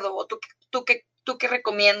acuerdo. ¿O tú qué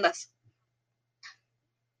recomiendas?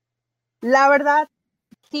 La verdad,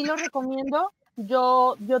 sí lo recomiendo.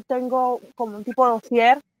 Yo tengo como un tipo de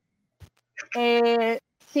dossier.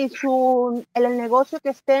 Si el negocio que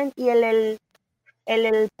estén y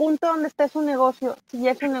el punto donde esté su negocio, si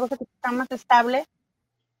es un negocio que está más estable,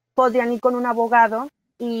 podrían ir con un abogado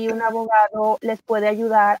y un abogado les puede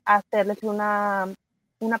ayudar a hacerles una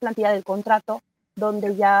plantilla del contrato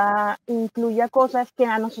donde ya incluya cosas que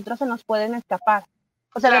a nosotros se nos pueden escapar.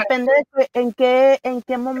 O sea, Claro, depende de en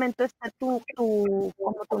qué momento está como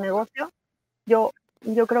tu negocio. Yo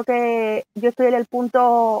creo que yo estoy en el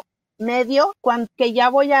punto medio, que ya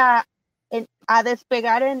voy a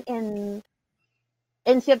despegar en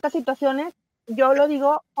ciertas situaciones. Yo lo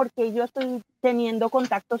digo porque yo estoy teniendo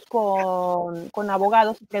contactos con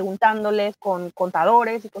abogados y preguntándoles, con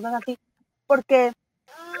contadores y cosas así, porque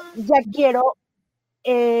ya quiero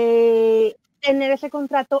tener ese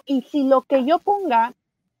contrato y si lo que yo ponga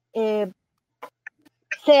eh,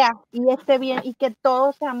 sea y esté bien y que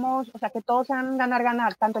todos seamos, o sea, que todos sean ganar,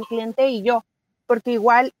 ganar, tanto el cliente y yo, porque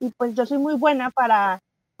igual, y pues yo soy muy buena para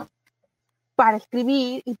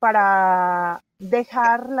escribir y para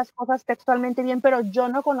dejar las cosas textualmente bien, pero yo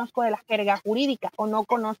no conozco de la jerga jurídica o no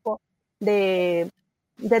conozco de,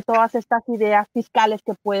 de todas estas ideas fiscales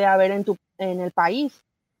que puede haber en el país.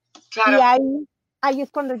 Y claro, ahí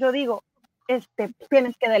es cuando yo digo,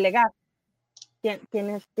 tienes que delegar,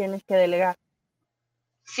 tienes que delegar.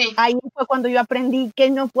 sí, Ahí fue cuando yo aprendí que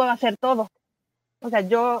no puedo hacer todo. O sea,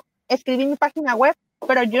 yo escribí mi página web,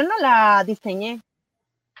 pero yo no la diseñé.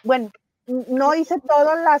 Bueno, no hice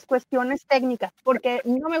todas las cuestiones técnicas porque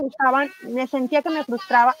no me gustaban, me sentía que me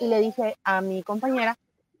frustraba y le dije a mi compañera,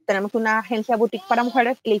 tenemos una agencia boutique para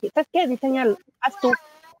mujeres, y le dije, ¿sabes qué? Diseñalo, haz tú.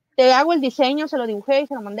 Te hago el diseño, se lo dibujé y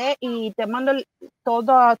se lo mandé y te mando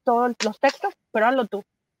todos los textos, pero hazlo tú.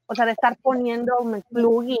 O sea, de estar poniendo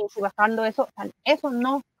plugins y bajando eso, o sea, eso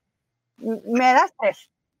no, me da estrés.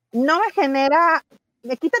 No me genera,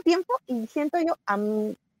 me quita tiempo y siento yo a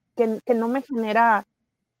mí que no me genera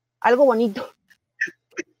algo bonito.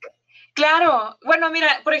 claro. Bueno,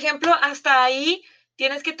 mira, por ejemplo, hasta ahí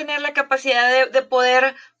tienes que tener la capacidad de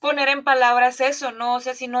poder poner en palabras eso, ¿no? O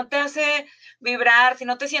sea, si no te hace vibrar, si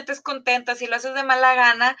no te sientes contenta, si lo haces de mala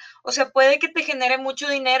gana, o sea, puede que te genere mucho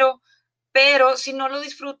dinero, pero si no lo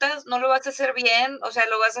disfrutas, no lo vas a hacer bien, o sea,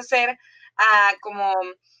 lo vas a hacer como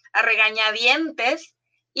a regañadientes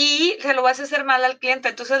y se lo vas a hacer mal al cliente.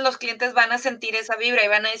 Entonces los clientes van a sentir esa vibra y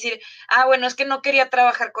van a decir, bueno, es que no quería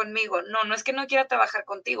trabajar conmigo. No, no es que no quiera trabajar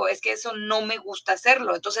contigo, es que eso no me gusta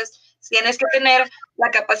hacerlo. Entonces tienes que tener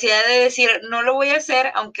la capacidad de decir, no lo voy a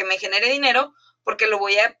hacer aunque me genere dinero, porque lo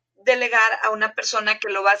voy a delegar a una persona que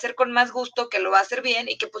lo va a hacer con más gusto, que lo va a hacer bien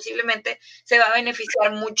y que posiblemente se va a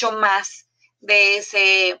beneficiar mucho más de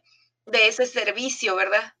ese servicio,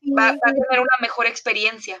 ¿verdad? Va a tener una mejor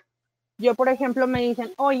experiencia. Yo, por ejemplo, me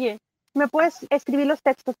dicen, oye, me puedes escribir los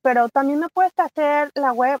textos, pero también me puedes hacer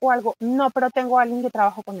la web o algo. No, pero tengo a alguien que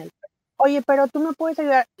trabajo con él. Oye, pero tú me puedes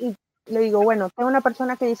ayudar. Y le digo, bueno, tengo una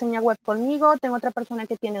persona que diseña web conmigo, tengo otra persona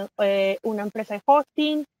que tiene una empresa de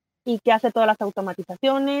hosting y que hace todas las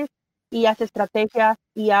automatizaciones y hace estrategias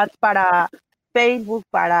y ads para Facebook,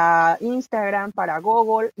 para Instagram, para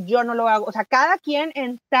Google. Yo no lo hago. O sea, cada quien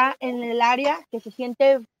está en el área que se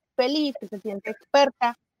siente feliz, que se siente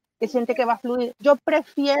experta, que siente que va a fluir. Yo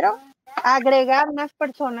prefiero agregar más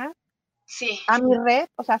personas a mi red,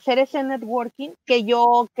 o sea, hacer ese networking, que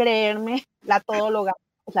yo creerme la todóloga.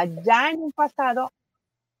 O sea, ya en un pasado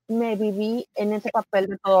me viví en ese papel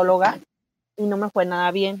de todóloga y no me fue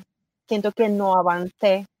nada bien. Siento que no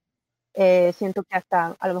avancé, siento que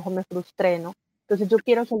hasta a lo mejor me frustré, ¿no? Entonces yo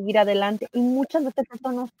quiero seguir adelante y muchas veces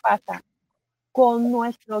eso nos pasa con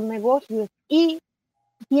nuestros negocios y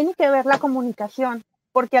tiene que ver la comunicación,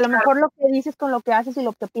 porque a lo mejor lo que dices con lo que haces y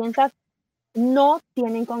lo que piensas no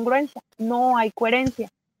tienen congruencia, no hay coherencia.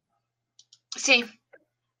 Sí.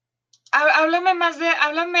 Háblame más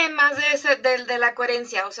de la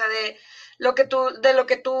coherencia, o sea, de lo que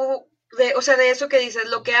tú, o sea, de eso que dices,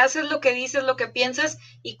 lo que haces, lo que dices, lo que piensas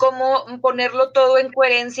y cómo ponerlo todo en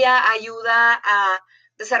coherencia ayuda a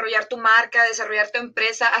desarrollar tu marca, desarrollar tu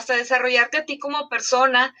empresa, hasta desarrollarte a ti como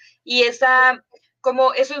persona y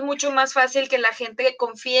como eso es mucho más fácil que la gente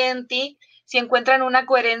confíe en ti si encuentran una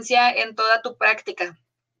coherencia en toda tu práctica.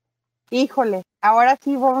 Híjole, ahora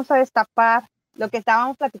sí vamos a destapar lo que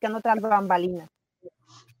estábamos platicando tras bambalinas.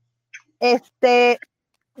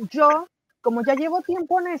 Yo, como ya llevo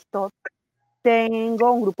tiempo en esto,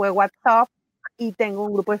 tengo un grupo de WhatsApp y tengo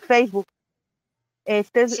un grupo de Facebook.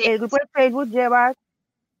 Sí. El grupo de Facebook lleva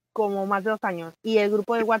como más de 2 años y el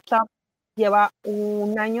grupo de WhatsApp lleva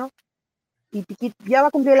 1 año y ya va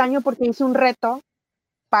a cumplir el año porque hice un reto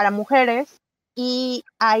para mujeres y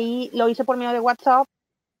ahí lo hice por medio de WhatsApp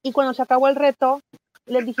y cuando se acabó el reto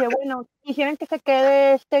les dije, bueno, quisieran que se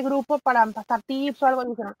quede este grupo para pasar tips o algo, y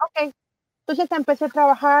dijeron, ok. Entonces empecé a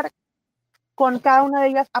trabajar con cada una de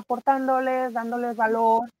ellas, aportándoles, dándoles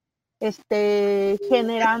valor,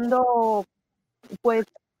 generando pues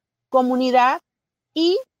comunidad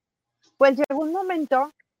y pues llegó un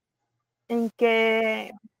momento en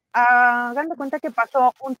que hagan de cuenta que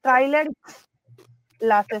pasó un tráiler,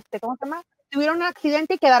 ¿cómo se llama? Tuvieron un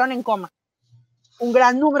accidente y quedaron en coma. Un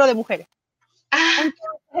gran número de mujeres.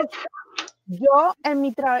 Entonces, yo en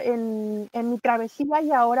mi travesía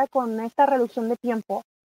y ahora con esta reducción de tiempo,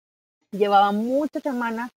 llevaba muchas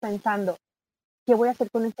semanas pensando, ¿qué voy a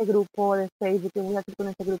hacer con este grupo de Facebook? ¿Qué voy a hacer con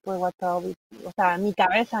este grupo de WhatsApp? O sea, mi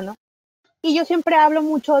cabeza, ¿no? Y yo siempre hablo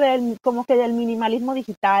mucho como que del minimalismo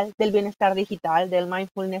digital, del bienestar digital, del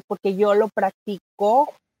mindfulness, porque yo lo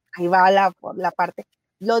practico, ahí va la parte,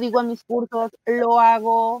 lo digo en mis cursos, lo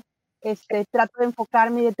hago, trato de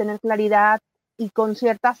enfocarme y de tener claridad y con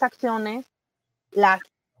ciertas acciones las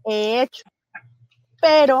he hecho.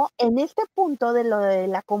 Pero en este punto de lo de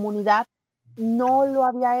la comunidad no lo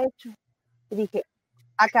había hecho. Y dije,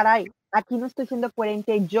 caray, aquí no estoy siendo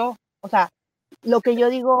coherente yo. O sea, lo que yo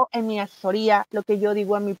digo en mi asesoría, lo que yo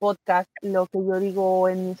digo en mi podcast, lo que yo digo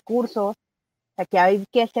en mis cursos, o sea, que hay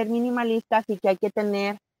que ser minimalistas y que hay que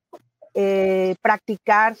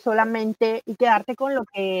practicar solamente y quedarte con lo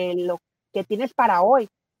que tienes para hoy.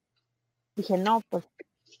 Dije, no, pues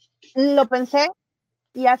lo pensé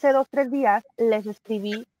y hace 2, 3 días les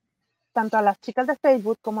escribí tanto a las chicas de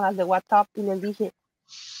Facebook como a las de WhatsApp y les dije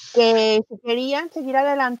que si querían seguir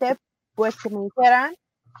adelante, pues que me dijeran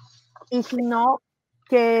y si no,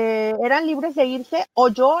 que eran libres de irse o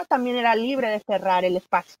yo también era libre de cerrar el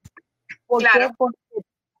espacio. ¿Por qué? Porque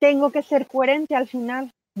tengo que ser coherente al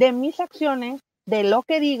final de mis acciones, de lo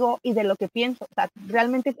que digo y de lo que pienso. O sea,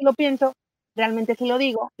 realmente sí lo pienso, realmente sí lo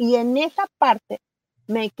digo. Y en esa parte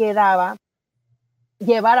me quedaba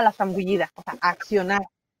llevar a la zambullida, o sea, accionar.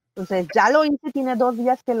 Entonces ya lo hice, tiene 2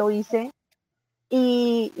 días que lo hice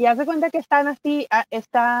y haz de cuenta que están así,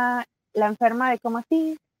 está la enferma de coma,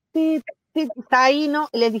 sí, sí, sí, está ahí, ¿no?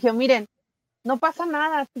 Y les dije, miren, no pasa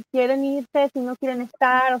nada si quieren irse, si no quieren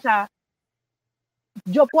estar, o sea,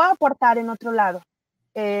 yo puedo aportar en otro lado.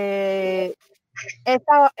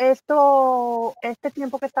 este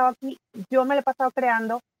tiempo que estaba aquí, yo me lo he pasado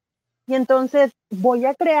creando y entonces voy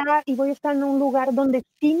a crear y voy a estar en un lugar donde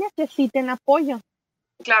sí necesiten apoyo.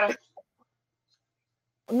 Claro.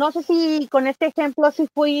 No sé si con este ejemplo sí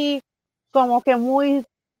fui como que muy,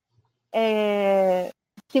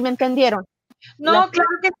 si me entendieron. No, claro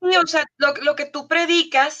que sí, o sea, lo que tú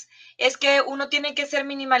predicas es que uno tiene que ser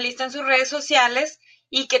minimalista en sus redes sociales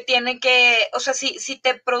y que tiene que, o sea, si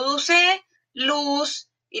te produce luz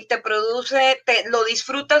y te produce, lo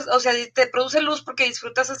disfrutas, o sea, si te produce luz porque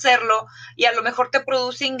disfrutas hacerlo y a lo mejor te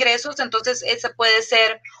produce ingresos, entonces ese puede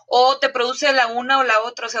ser, o te produce la una o la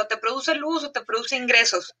otra, o sea, o te produce luz o te produce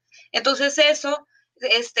ingresos. Entonces eso,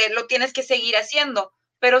 lo tienes que seguir haciendo,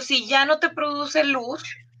 pero si ya no te produce luz,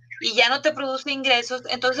 y ya no te produce ingresos,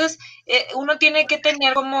 entonces uno tiene que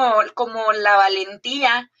tener como la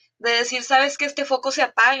valentía de decir, sabes que este foco se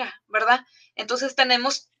apaga, ¿verdad? Entonces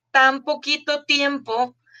tenemos tan poquito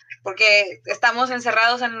tiempo porque estamos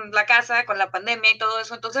encerrados en la casa con la pandemia y todo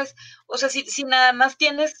eso, entonces, o sea, si nada más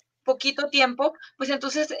tienes poquito tiempo, pues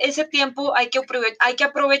entonces ese tiempo hay que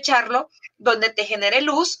aprovecharlo donde te genere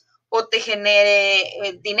luz o te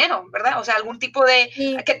genere dinero, ¿verdad? O sea, algún tipo de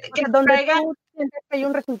Sí, o que sea, donde traiga. tú sientes que hay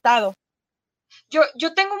un resultado.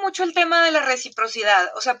 Yo tengo mucho el tema de la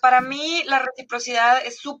reciprocidad. O sea, para mí la reciprocidad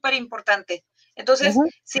es súper importante. Entonces,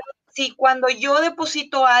 si cuando yo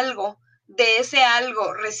deposito algo, de ese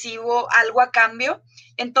algo recibo algo a cambio,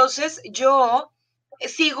 entonces yo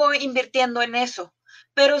sigo invirtiendo en eso.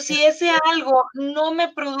 Pero si ese algo no me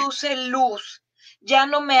produce luz, ya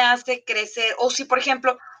no me hace crecer, o si, por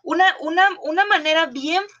ejemplo, una manera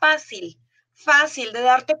bien fácil de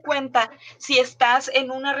darte cuenta si estás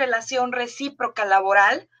en una relación recíproca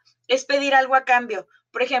laboral, es pedir algo a cambio.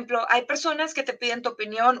 Por ejemplo, hay personas que te piden tu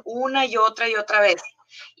opinión una y otra vez.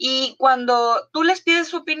 Y cuando tú les pides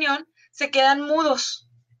su opinión, se quedan mudos,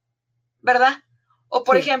 ¿verdad? O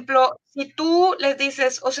por Sí. ejemplo, si tú les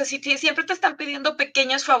dices, o sea, si siempre te están pidiendo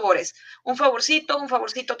pequeños favores, un favorcito, otro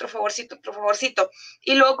favorcito, otro favorcito,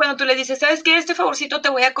 y luego cuando tú les dices, ¿sabes qué? Este favorcito te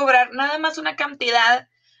voy a cobrar nada más una cantidad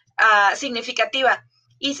significativa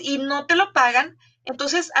y no te lo pagan,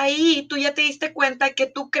 entonces ahí tú ya te diste cuenta que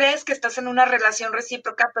tú crees que estás en una relación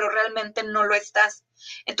recíproca, pero realmente no lo estás.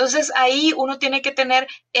 Entonces ahí uno tiene que tener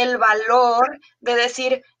el valor de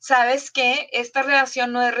decir, sabes que esta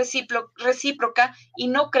relación no es recíproca y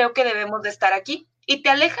no creo que debemos de estar aquí. Y te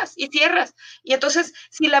alejas y cierras. Y entonces,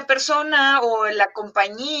 si la persona o la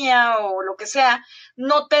compañía o lo que sea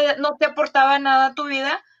no te aportaba nada a tu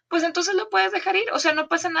vida, pues entonces lo puedes dejar ir. O sea, no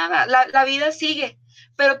pasa nada. La vida sigue.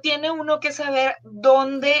 Pero tiene uno que saber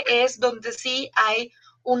dónde es donde sí hay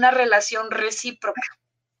una relación recíproca.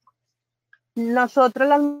 Nosotros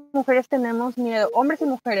las mujeres tenemos miedo, hombres y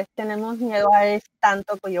mujeres tenemos miedo a eso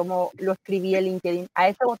tanto que yo lo escribí en LinkedIn, a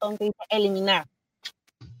ese botón que dice eliminar.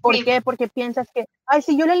 ¿Por Sí. qué? Porque piensas que, ay,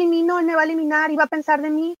 si yo lo elimino, él me va a eliminar y va a pensar de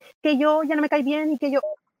mí que yo ya no me cae bien y que yo...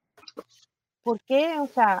 ¿Por qué? O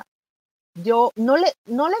sea, no le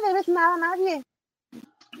debes nada a nadie.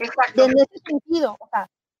 Exacto. En ese sentido, o sea,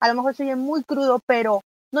 a lo mejor soy muy crudo, pero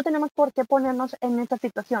no tenemos por qué ponernos en esta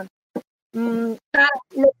situación.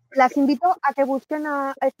 Las invito a que busquen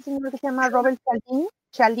a este señor que se llama Robert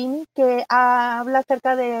Cialdini, que habla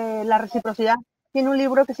acerca de la reciprocidad. Tiene un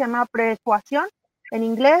libro que se llama Persuasión en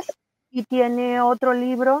inglés y tiene otro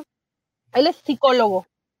libro. Él es psicólogo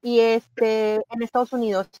y en Estados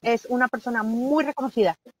Unidos es una persona muy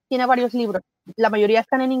reconocida. Tiene varios libros. La mayoría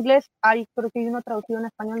están en inglés. Creo que hay uno traducido en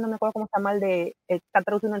español. No me acuerdo cómo está mal está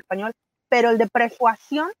traducido en español. Pero el de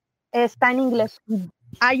Persuasión está en inglés.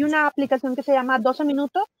 Hay una aplicación que se llama 12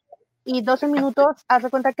 minutos y 12 minutos, haz de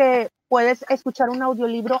cuenta que puedes escuchar un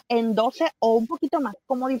audiolibro en 12 o un poquito más,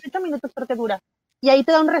 como 18 minutos creo que dura. Y ahí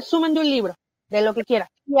te da un resumen de un libro, de lo que quieras.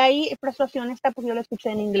 Y ahí Persuasión está, porque yo lo escuché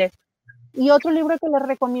en inglés. Y otro libro que les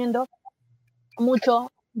recomiendo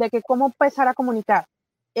mucho, de que cómo empezar a comunicar.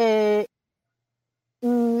 Eh,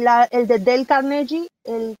 el de Dale Carnegie,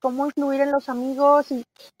 el cómo influir en los amigos, y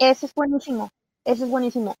ese es buenísimo, ese es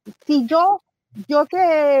buenísimo. Si yo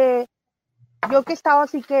que yo que he estado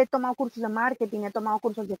así, que he tomado cursos de marketing, he tomado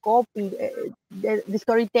cursos de copy, de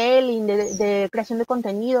storytelling, de creación de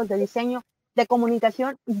contenidos, de diseño, de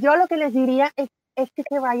comunicación, yo lo que les diría es que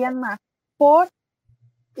se vayan más por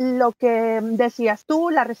lo que decías tú,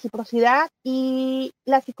 la reciprocidad y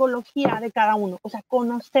la psicología de cada uno. O sea,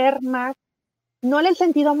 conocer más, no en el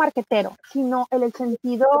sentido marketero, sino en el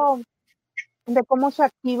sentido de cómo se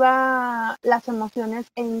activa las emociones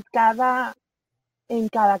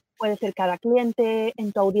puede ser cada cliente,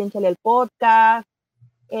 en tu audiencia del podcast.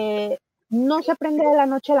 No se aprende de la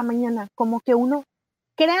noche a la mañana, como que uno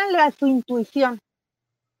créanle a su intuición,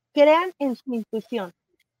 crean en su intuición.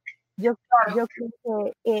 Yo creo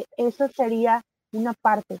que eso sería una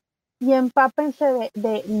parte. Y empápense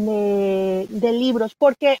de libros,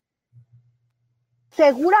 porque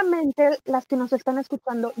seguramente las que nos están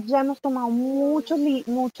escuchando ya hemos tomado mucho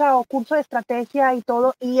curso de estrategia y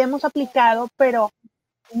todo, y hemos aplicado, pero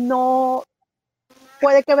no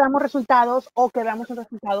puede que veamos resultados o que veamos un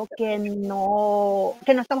resultado que no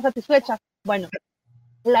estamos satisfechas. Bueno,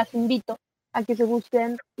 las invito a que se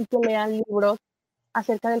busquen y que lean libros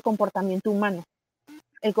acerca del comportamiento humano,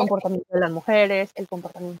 el comportamiento de las mujeres, el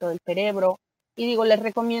comportamiento del cerebro. Y digo, les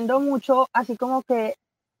recomiendo mucho, así como que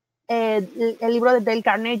el libro de Dale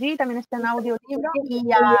Carnegie también está en audiolibro,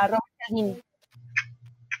 y a Robert Cialdini.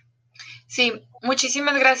 Sí,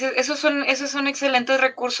 muchísimas gracias. Esos son excelentes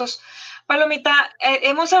recursos. Palomita,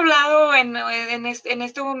 hemos hablado en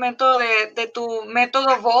este momento de tu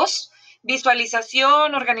método voz,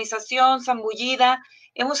 visualización, organización, zambullida.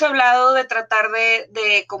 Hemos hablado de tratar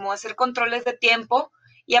de cómo hacer controles de tiempo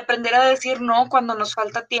y aprender a decir no cuando nos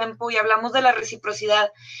falta tiempo, y hablamos de la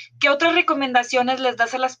reciprocidad. ¿Qué otras recomendaciones les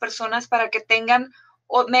das a las personas para que tengan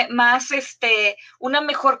más una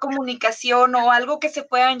mejor comunicación, o algo que se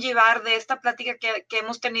puedan llevar de esta plática que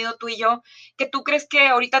hemos tenido tú y yo, que tú crees que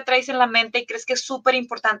ahorita traes en la mente y crees que es súper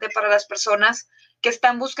importante para las personas que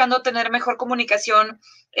están buscando tener mejor comunicación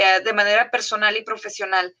de manera personal y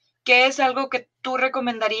profesional? ¿Qué es algo que tú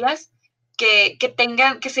recomendarías que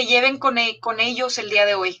tengan, que se lleven con ellos el día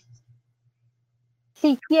de hoy?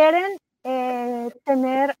 Si quieren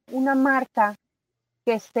tener una marca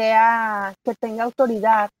que tenga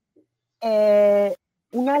autoridad,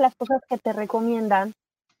 una de las cosas que te recomiendan,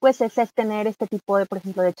 pues es tener este tipo de, por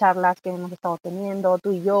ejemplo, de charlas que hemos estado teniendo,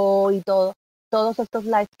 tú y yo, y todos estos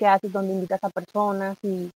lives que haces donde invitas a personas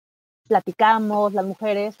y platicamos, las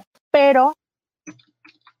mujeres, pero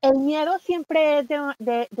el miedo siempre es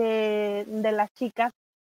de las chicas.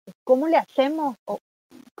 ¿Cómo le hacemos? ¿O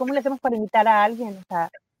cómo le hacemos para invitar a alguien? O sea,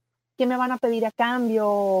 ¿qué me van a pedir a cambio?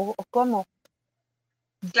 ¿O cómo?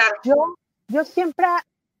 Claro. Yo siempre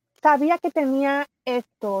sabía que tenía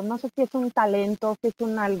esto, no sé si es un talento, si es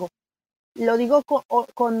un algo. Lo digo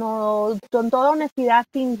con toda honestidad,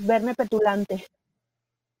 sin verme petulante.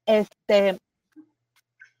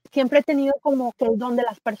 Siempre he tenido como que el don de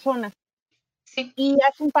las personas. Sí. Y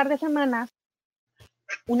hace un par de semanas,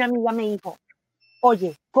 una amiga me dijo,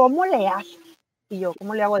 oye, ¿cómo le haces? Y yo,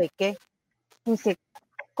 ¿cómo le hago de qué? Dice,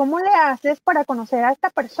 ¿cómo le haces para conocer a esta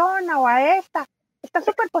persona o a esta? Está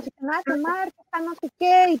súper posicionada tu marca, está no sé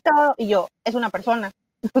qué y todo. Y yo, es una persona,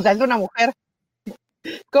 o sea, es una mujer.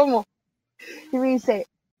 ¿Cómo? Y me dice,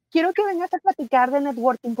 quiero que vengas a platicar de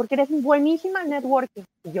networking porque eres buenísima en networking.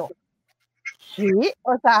 Y yo, sí,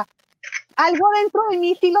 o sea, algo dentro de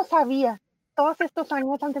mí sí lo sabía. Todos estos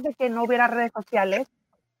años antes de que no hubiera redes sociales,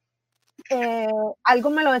 algo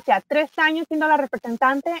me lo decía. 3 años siendo la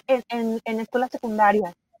representante en escuelas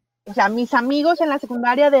secundarias. O sea, mis amigos en la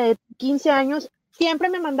secundaria de 15 años siempre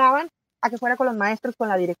me mandaban a que fuera con los maestros, con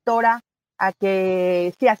la directora, a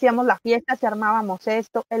que si hacíamos la fiesta, si armábamos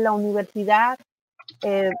esto. En la universidad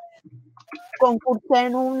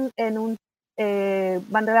concursé en un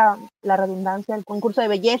bandera la redundancia, el concurso de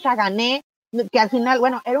belleza, gané, que al final,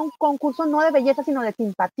 bueno, era un concurso no de belleza, sino de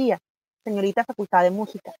simpatía, señorita Facultad de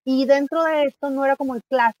Música. Y dentro de esto no era como el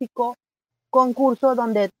clásico concurso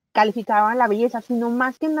donde calificaban la belleza, sino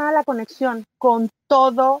más que nada la conexión con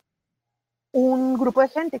todo un grupo de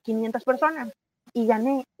gente, 500 personas, y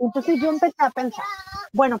gané. Entonces yo empecé a pensar,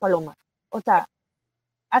 bueno, Paloma, o sea,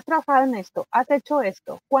 has trabajado en esto, has hecho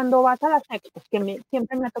esto. Cuando vas a las expos, que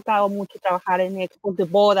siempre me ha tocado mucho trabajar en expos de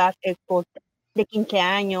bodas, expos de 15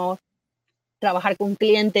 años, trabajar con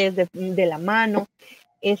clientes de la mano.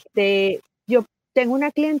 Yo tengo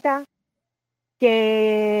una clienta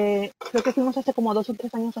que creo que fuimos hace como 2 o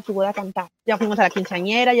 3 años a su boda a cantar. Ya fuimos a la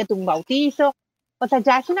quinceañera, ya tuvo un bautizo. O sea,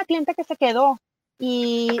 ya es una clienta que se quedó.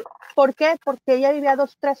 ¿Y por qué? Porque ella vivía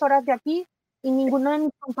 2 o 3 horas de aquí y ninguno de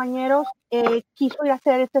mis compañeros quiso ir a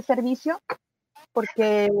hacer este servicio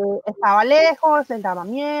porque estaba lejos, les daba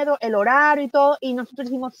miedo, el horario y todo. Y nosotros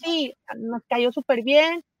dijimos, sí, nos cayó súper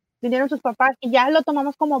bien. Vinieron sus papás y ya lo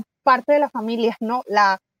tomamos como parte de la familia, ¿no?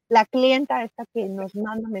 La clienta esta que nos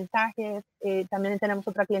manda mensajes, también tenemos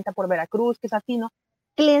otra clienta por Veracruz, que es así, ¿no?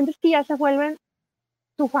 Clientes que ya se vuelven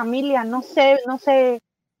tu familia, no sé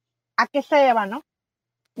a qué se deba, ¿no?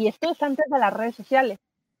 Y esto es antes de las redes sociales.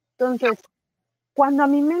 Entonces, cuando a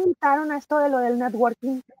mí me invitaron a esto de lo del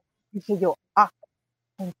networking, dije yo,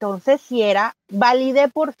 entonces si validé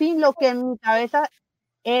por fin lo que en mi cabeza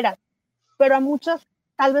era, pero a muchos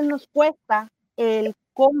tal vez nos cuesta el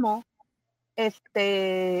cómo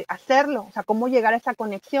hacerlo, o sea, cómo llegar a esa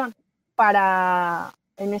conexión para,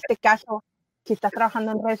 en este caso, si estás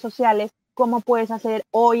trabajando en redes sociales, cómo puedes hacer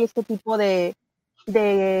hoy este tipo de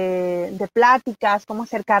pláticas, cómo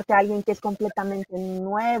acercarte a alguien que es completamente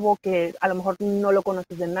nuevo, que a lo mejor no lo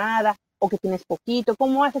conoces de nada o que tienes poquito,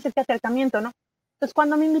 cómo haces este acercamiento, ¿no? Entonces,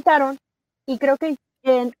 cuando me invitaron, y creo que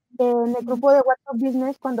en el grupo de WhatsApp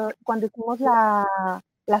Business, cuando hicimos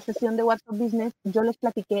la sesión de WhatsApp Business, yo les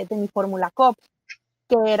platiqué de mi fórmula COP,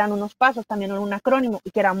 que eran unos pasos, también un acrónimo,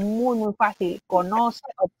 y que era muy, muy fácil. Conoce,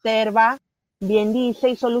 observa, bien dice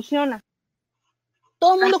y soluciona.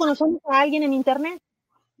 Todo el mundo conocemos a alguien en Internet,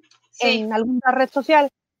 Sí. en alguna red social.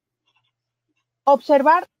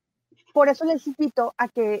 Observar, por eso les invito a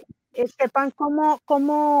que sepan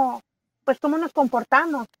pues cómo nos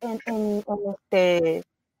comportamos en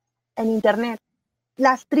Internet.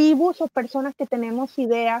 Las tribus o personas que tenemos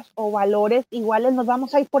ideas o valores iguales, nos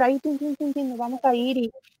vamos a ir por ahí, nos vamos a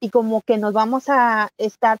ir y como que nos vamos a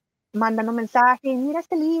estar mandando mensajes, mira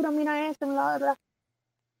este libro, mira esto, bla, bla, bla.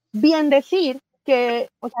 Bien decir, que,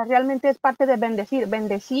 o sea, realmente es parte de bendecir.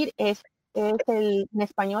 Bendecir en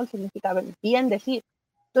español significa bien decir.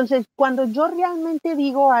 Entonces, cuando yo realmente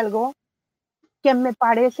digo algo que me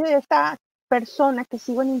parece de esta persona que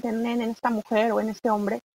sigo en internet, en esta mujer o en este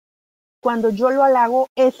hombre, cuando yo lo halago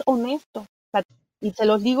es honesto. O sea, y se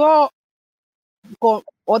los digo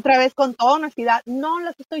otra vez con toda honestidad, no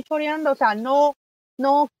las estoy choreando, o sea, no,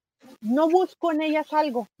 no busco en ellas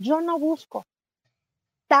algo, yo no busco.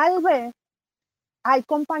 Tal vez hay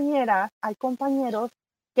compañeras, hay compañeros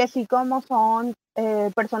que sí como son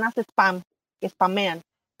personas spam, que spamean.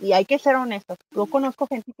 Y hay que ser honestos. Yo conozco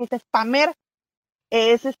gente que es spammer,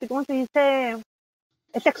 ¿cómo se dice?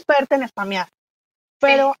 Es experta en spamear.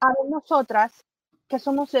 Pero hay nosotras que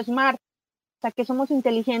somos smart, o sea, que somos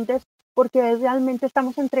inteligentes porque realmente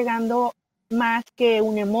estamos entregando más que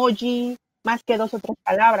un emoji, más que 2 o 3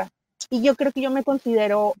 palabras. Y yo creo que yo me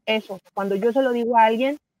considero eso. Cuando yo se lo digo a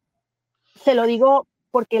alguien, se lo digo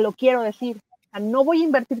porque lo quiero decir. O sea, no voy a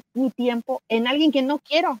invertir mi tiempo en alguien que no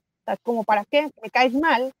quiero. O sea, como para qué, me caes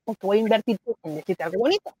mal, porque voy a invertir en decirte algo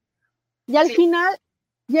bonito. Y al final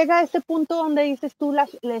llega a ese punto donde dices tú,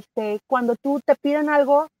 cuando tú te piden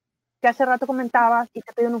algo, que hace rato comentabas, y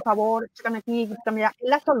te piden un favor, chécame aquí, chécame allá,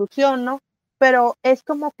 la solución, ¿no? Pero es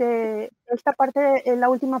como que esta parte, la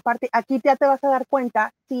última parte, aquí ya te vas a dar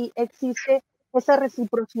cuenta si existe esa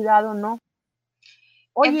reciprocidad o no.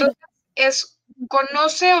 Oye, Entonces, es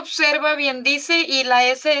conoce, observa, bien dice, y la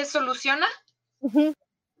S es soluciona.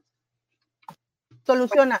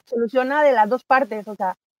 Soluciona de las dos partes. O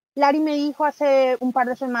sea, Lari me dijo hace un par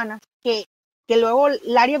de semanas que luego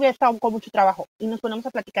Lari había estado con mucho trabajo y nos ponemos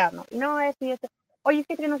a platicar, ¿no? Y no, oye,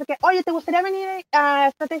 es que no sé qué, oye, ¿te gustaría venir a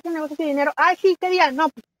Estrategia de Negocios y Dinero? Ay, sí, ¿qué día? No,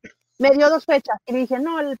 pues, me dio 2 fechas y le dije,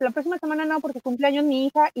 no, la próxima semana no, porque cumpleaños mi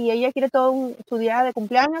hija y ella quiere todo su día de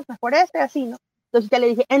cumpleaños, mejor así, ¿no? Entonces ya le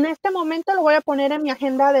dije, en este momento lo voy a poner en mi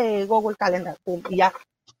agenda de Google Calendar, pum, y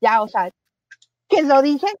ya, o sea, que lo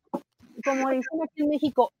dije, como dicen aquí en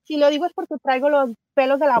México, si lo digo es porque traigo los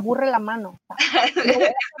pelos de la burra en la mano. O sea,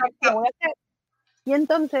 lo voy a hacer. Y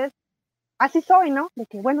entonces, así soy, ¿no? De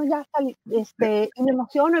que, bueno, ya salí, y me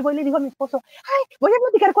emociono y voy y le digo a mi esposo, ay, voy a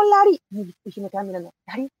platicar con Lari. Y se me queda mirando,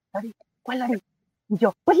 Lari, ¿cuál Lari? Y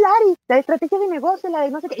yo, pues Lari, la estrategia de negocio, la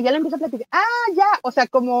de no sé qué. Y ya le empiezo a platicar, ya. O sea,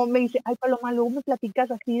 como me dice, ay, Paloma, luego me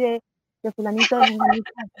platicas así de fulanito, de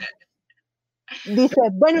fulanito. Dice,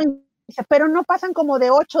 bueno, dice, pero no pasan como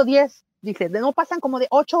de 8 o 10. Dice, no pasan como de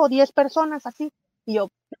 8 o 10 personas así. Y yo,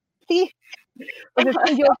 sí. Pues es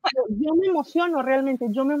que yo me emociono realmente,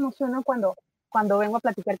 yo me emociono cuando vengo a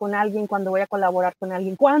platicar con alguien, cuando voy a colaborar con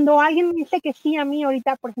alguien, cuando alguien me dice que sí a mí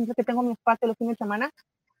ahorita, por ejemplo, que tengo mi espacio los fines de semana,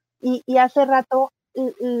 y hace rato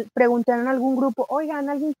pregunté en algún grupo, oigan,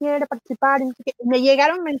 ¿alguien quiere participar? Y no sé qué. Me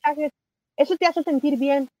llegaron mensajes, eso te hace sentir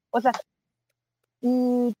bien, o sea,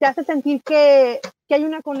 te hace sentir que hay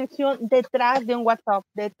una conexión detrás de un WhatsApp,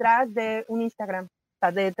 detrás de un Instagram, o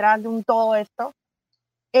sea, detrás de un todo esto.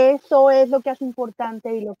 Eso es lo que hace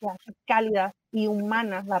importante y lo que hace cálidas y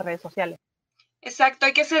humanas las redes sociales. Exacto,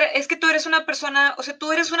 es que tú eres una persona, o sea,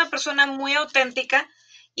 tú eres una persona muy auténtica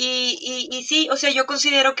y sí, o sea, yo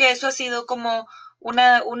considero que eso ha sido como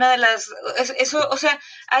una de las, eso, o sea,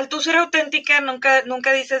 al tú ser auténtica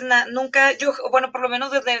nunca dices nada, nunca, yo, bueno, por lo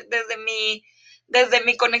menos desde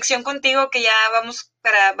mi conexión contigo, que ya vamos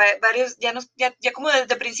para varios, ya como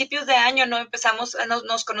desde principios de año, ¿no?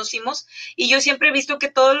 Nos conocimos y yo siempre he visto que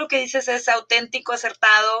todo lo que dices es auténtico,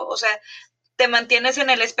 acertado, o sea, te mantienes en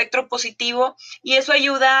el espectro positivo y eso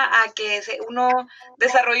ayuda a que uno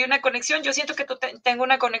desarrolle una conexión. Yo siento que tengo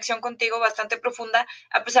una conexión contigo bastante profunda,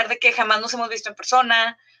 a pesar de que jamás nos hemos visto en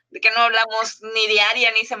persona, de que no hablamos ni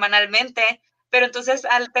diaria ni semanalmente, pero entonces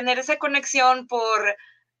al tener esa conexión por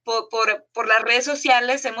las redes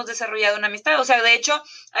sociales hemos desarrollado una amistad. O sea, de hecho,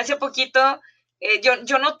 hace poquito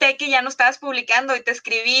yo noté que ya no estabas publicando y te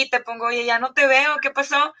escribí, te pongo, oye, ya no te veo, ¿qué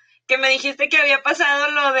pasó? Que me dijiste que había pasado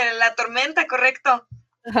lo de la tormenta, ¿correcto?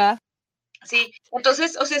 Ajá. Sí,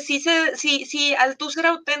 entonces, o sea, sí, al tú ser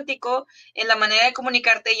auténtico en la manera de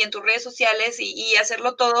comunicarte y en tus redes sociales y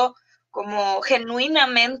hacerlo todo como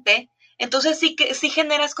genuinamente, entonces sí que sí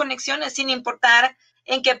generas conexiones sin importar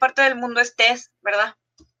en qué parte del mundo estés, ¿verdad?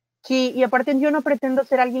 Sí, y aparte yo no pretendo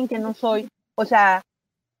ser alguien que no soy. O sea,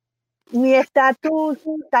 mi estatus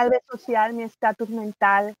tal vez social, mi estatus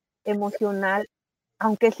mental, emocional,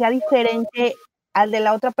 aunque sea diferente al de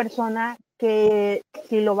la otra persona, que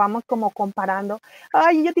si lo vamos como comparando,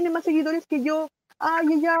 ay, ella tiene más seguidores que yo, ay,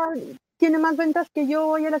 ella tiene más ventas que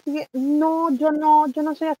yo, ella la sigue. No, yo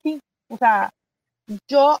no soy así. O sea,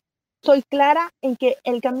 yo soy clara en que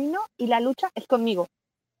el camino y la lucha es conmigo.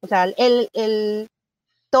 O sea,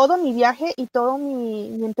 todo mi viaje y todo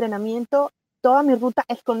mi entrenamiento, toda mi ruta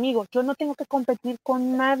es conmigo. Yo no tengo que competir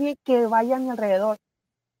con nadie que vaya a mi alrededor.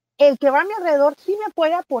 El que va a mi alrededor sí me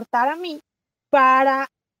puede aportar a mí para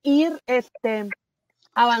ir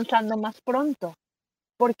avanzando más pronto.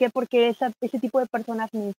 ¿Por qué? Porque ese tipo de personas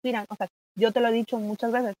me inspiran. O sea, yo te lo he dicho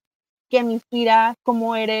muchas veces, que me inspira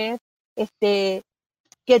cómo eres, que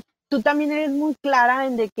tú también eres muy clara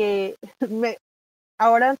en de que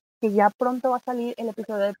ahora que ya pronto va a salir el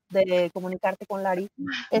episodio de Comunicarte con Lari,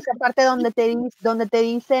 esa parte donde te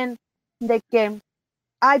dicen de que,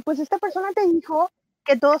 ay, pues esta persona te dijo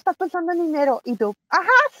que todo está pensando en dinero y tú, ajá,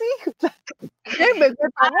 sí, ¿me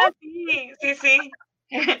Ah, sí.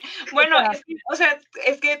 Bueno, sea, o sea,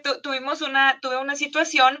 es que tuve una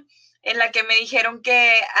situación en la que me dijeron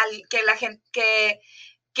que la gente,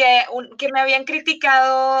 que me habían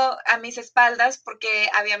criticado a mis espaldas porque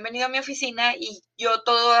habían venido a mi oficina y yo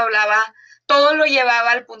todo lo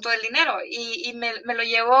llevaba al punto del dinero y me lo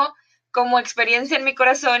llevo como experiencia en mi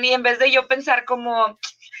corazón y en vez de yo pensar como,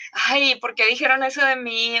 ay, ¿por qué dijeron eso de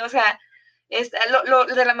mí? O sea,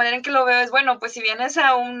 de la manera en que lo veo es, bueno, pues si vienes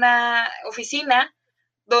a una oficina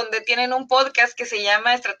donde tienen un podcast que se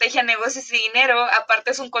llama Estrategia, Negocios y Dinero,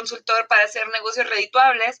 aparte es un consultor para hacer negocios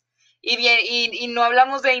redituables, y no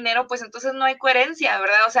hablamos de dinero, pues entonces no hay coherencia,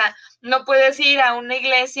 ¿verdad? O sea, no puedes ir a una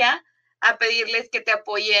iglesia a pedirles que te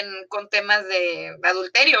apoyen con temas de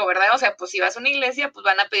adulterio, ¿verdad? O sea, pues si vas a una iglesia, pues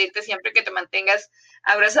van a pedirte siempre que te mantengas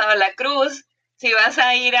abrazado a la cruz. Si vas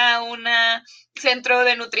a ir a un centro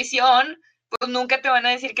de nutrición, pues nunca te van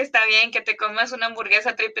a decir que está bien que te comas una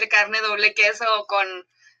hamburguesa triple carne, doble queso con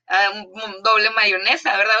doble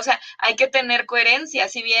mayonesa, ¿verdad? O sea, hay que tener coherencia.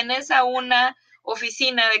 Si vienes a una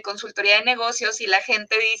oficina de consultoría de negocios y la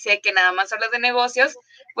gente dice que nada más hablas de negocios,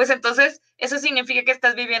 pues entonces eso significa que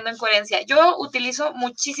estás viviendo en coherencia. Yo utilizo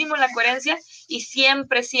muchísimo la coherencia y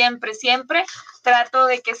siempre trato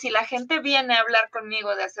de que si la gente viene a hablar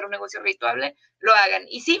conmigo de hacer un negocio rituable, lo hagan.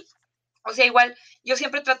 Y sí, o sea, igual, yo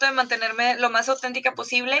siempre trato de mantenerme lo más auténtica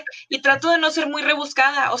posible y trato de no ser muy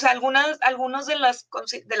rebuscada. O sea, algunos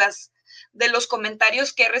de los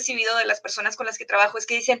comentarios que he recibido de las personas con las que trabajo es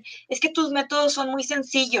que dicen, es que tus métodos son muy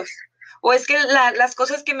sencillos. O es que las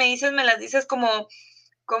cosas que me dices me las dices como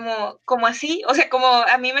así. O sea, como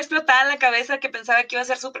a mí me explotaba en la cabeza que pensaba que iba a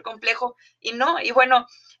ser súper complejo y no. Y bueno,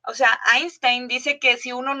 o sea, Einstein dice que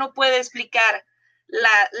si uno no puede explicar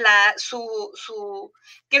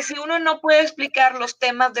que si uno no puede explicar los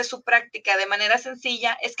temas de su práctica de manera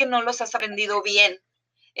sencilla, es que no los has aprendido bien.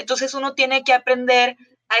 Entonces uno tiene que aprender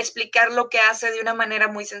a explicar lo que hace de una manera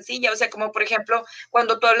muy sencilla. O sea, como por ejemplo,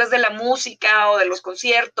 cuando tú hablas de la música o de los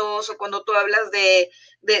conciertos o cuando tú hablas de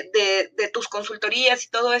tus consultorías y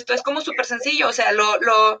todo esto, es como súper sencillo. O sea,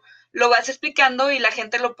 lo vas explicando y la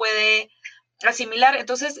gente lo puede asimilar.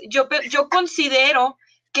 Entonces, yo considero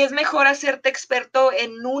que es mejor hacerte experto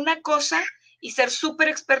en una cosa y ser súper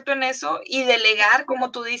experto en eso y delegar,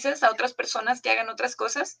 como tú dices, a otras personas que hagan otras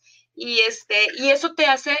cosas. Y eso te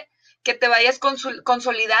hace que te vayas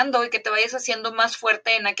consolidando y que te vayas haciendo más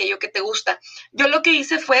fuerte en aquello que te gusta. Yo lo que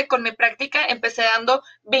hice fue, con mi práctica, empecé dando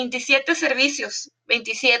 27 servicios,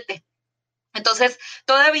 27. Entonces,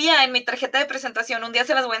 todavía en mi tarjeta de presentación, un día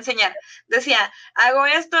se las voy a enseñar, decía, hago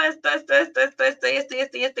esto, y esto,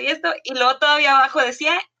 y esto, y esto, y luego todavía abajo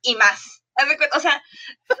decía, y más. O sea,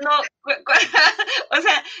 no, o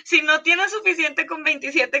sea, si no tienes suficiente con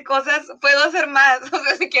 27 cosas, puedo hacer más. O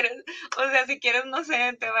sea, si quieres, no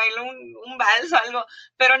sé, te bailo un vals o algo,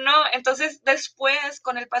 pero no. Entonces, después,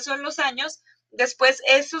 con el paso de los años, después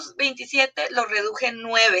esos 27 los reduje en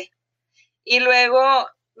 9. Y luego,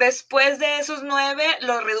 después de esos 9,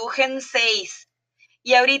 los reduje en 6.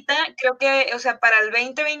 Y ahorita creo que, o sea, para el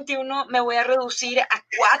 2021 me voy a reducir a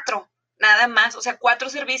 4, nada más, o sea, 4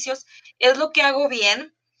 servicios. Es lo que hago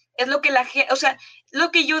bien, es lo que la gente, o sea, lo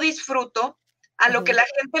que yo disfruto, a lo que la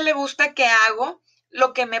gente le gusta que hago,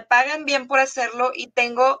 lo que me pagan bien por hacerlo y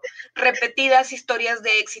tengo repetidas historias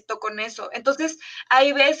de éxito con eso. Entonces,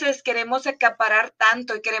 hay veces queremos acaparar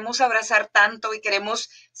tanto y queremos abrazar tanto y queremos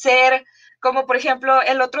ser como por ejemplo,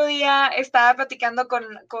 el otro día estaba platicando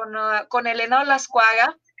con Elena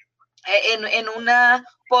Olascuaga en una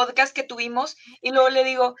podcast que tuvimos y luego le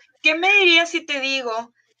digo, ¿qué me dirías si te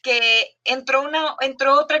digo que entró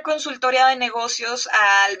otra consultoría de negocios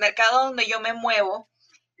al mercado donde yo me muevo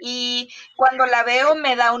y cuando la veo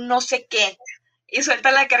me da un no sé qué? Y suelta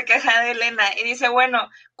la carcajada de Elena y dice, bueno,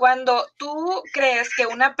 cuando tú crees que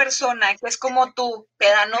una persona que es como tú te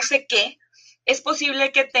da no sé qué, es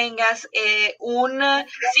posible que tengas un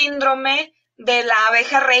síndrome de la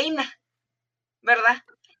abeja reina, ¿verdad?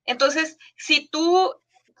 Entonces, si tú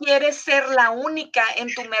quieres ser la única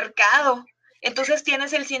en tu mercado, entonces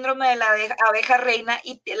tienes el síndrome de la abeja reina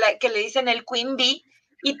y que le dicen el queen bee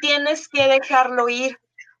y tienes que dejarlo ir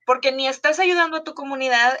porque ni estás ayudando a tu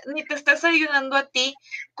comunidad ni te estás ayudando a ti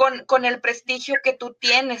con el prestigio que tú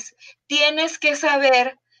tienes. Tienes que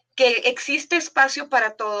saber que existe espacio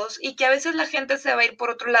para todos y que a veces la gente se va a ir por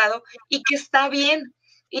otro lado y que está bien.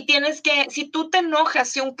 Y tienes que, si tú te enojas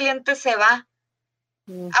si un cliente se va,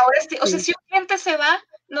 ahora sí, o sea, si un cliente se va,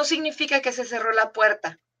 no significa que se cerró la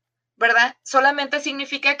puerta, ¿verdad? Solamente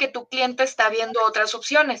significa que tu cliente está viendo otras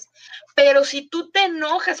opciones. Pero si tú te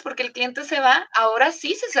enojas porque el cliente se va, ahora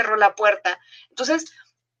sí se cerró la puerta. Entonces,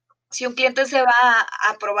 si un cliente se va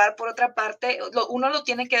a probar por otra parte, uno lo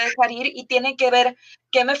tiene que dejar ir y tiene que ver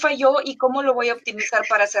qué me falló y cómo lo voy a optimizar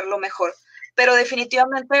para hacerlo mejor. Pero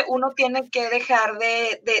definitivamente uno tiene que dejar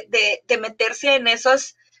de meterse en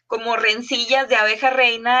esos como rencillas de abeja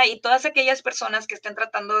reina y todas aquellas personas que estén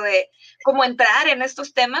tratando de como entrar en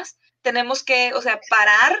estos temas, tenemos que, o sea,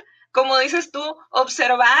 parar, como dices tú,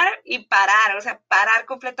 observar y parar, o sea, parar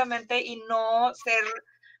completamente y no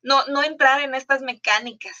entrar en estas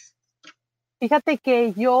mecánicas. Fíjate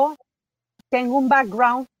que yo tengo un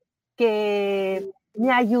background que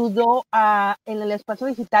me ayudó en el espacio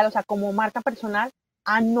digital, o sea, como marca personal,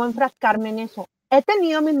 a no enfrascarme en eso. He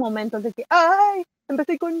tenido mis momentos de que, ay,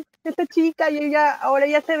 empecé con esta chica y ella ahora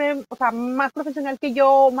ya se ve, o sea, más profesional que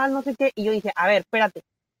yo, más no sé qué. Y yo dije, a ver, espérate,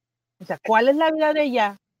 o sea, ¿cuál es la vida de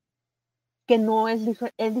ella que no es,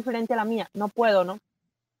 es diferente a la mía? No puedo, ¿no?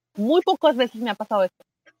 Muy pocas veces me ha pasado esto,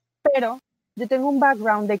 pero yo tengo un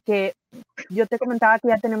background de que yo te comentaba que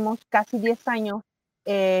ya tenemos casi 10 años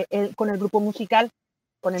con el grupo musical,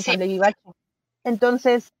 con Sí. Ensamble Vivache.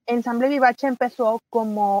 Entonces, Ensamble Vivache empezó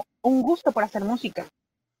como un gusto por hacer música,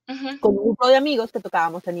 con un grupo de amigos que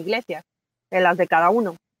tocábamos en iglesias, en las de cada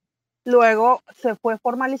uno. Luego se fue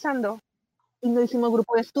formalizando y nos hicimos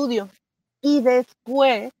grupo de estudio. Y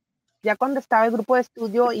después, ya cuando estaba el grupo de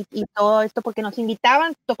estudio y todo esto, porque nos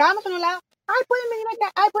invitaban, tocábamos en un lado, ay, pueden venir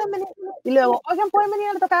acá, ay, pueden venir. Y luego, oigan, pueden venir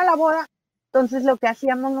a tocar a la boda. Entonces, lo que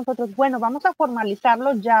hacíamos nosotros, bueno, vamos a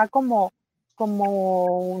formalizarlo ya como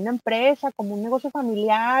una empresa, como un negocio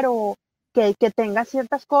familiar o que tenga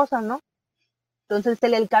ciertas cosas, ¿no? Entonces,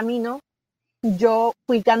 en el camino, yo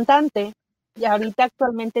fui cantante y ahorita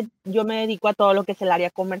actualmente yo me dedico a todo lo que es el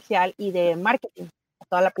área comercial y de marketing, a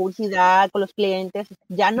toda la publicidad con los clientes.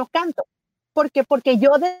 Ya no canto. ¿Por qué? Porque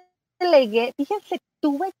yo delegué, fíjense,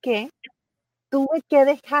 tuve que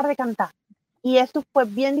dejar de cantar. Y esto fue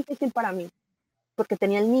bien difícil para mí, porque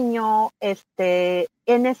tenía el niño,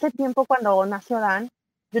 en ese tiempo cuando nació Dan,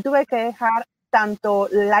 yo tuve que dejar tanto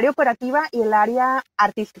el área operativa y el área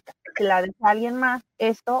artística. Si la dejé a alguien más,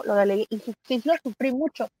 esto lo delegué y sí lo sufrí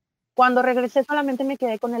mucho. Cuando regresé solamente me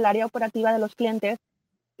quedé con el área operativa de los clientes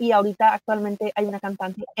y ahorita actualmente hay una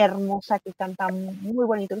cantante hermosa que canta muy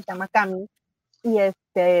bonito que se llama Cami y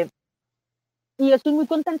y estoy muy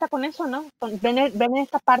contenta con eso, ¿no? Ven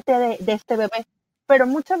esta parte de este bebé. Pero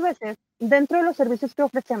muchas veces, dentro de los servicios que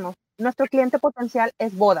ofrecemos, nuestro cliente potencial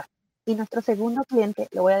es boda. Y nuestro segundo cliente,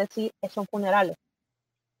 le voy a decir, son funerales.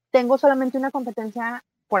 Tengo solamente una competencia,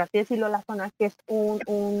 por así decirlo, en la zona, que es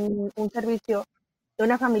un servicio de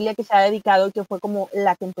una familia que se ha dedicado y que fue como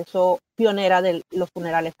la que empezó pionera de los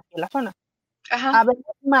funerales aquí en la zona. Ajá.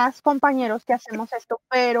 Habemos más compañeros que hacemos esto,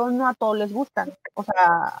 pero no a todos les gustan. O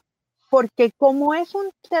sea, porque como es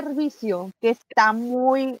un servicio que está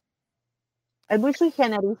es muy sui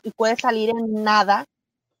generis y puede salir en nada,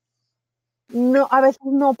 no, a veces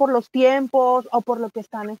no por los tiempos o por lo que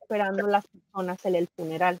están esperando las personas en el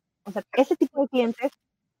funeral. O sea, ese tipo de clientes,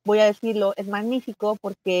 voy a decirlo, es magnífico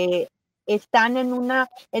porque están en una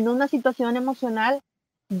situación emocional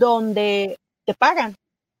donde te pagan,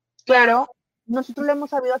 Claro. pero nosotros lo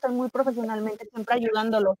hemos sabido hacer muy profesionalmente, siempre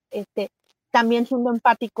ayudándolos, también siendo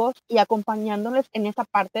empáticos y acompañándoles en esa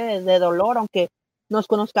parte de dolor, aunque nos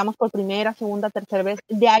conozcamos por primera, segunda, tercera vez.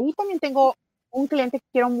 De ahí también tengo un cliente que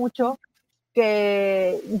quiero mucho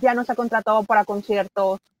que ya nos ha contratado para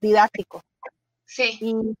conciertos didácticos. Sí.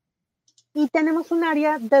 Y, y tenemos un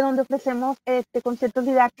área de donde ofrecemos conciertos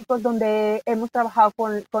didácticos donde hemos trabajado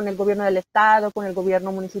con el gobierno del estado, con el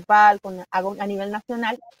gobierno municipal, a nivel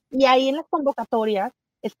nacional. Y ahí en las convocatorias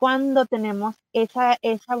es cuando tenemos esa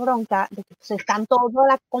bronca de que se están toda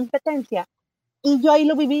la competencia. Y yo ahí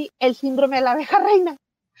lo viví, el síndrome de la abeja reina,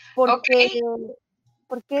 Ok.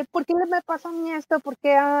 porque ¿por qué me pasa a mí esto? ¿Por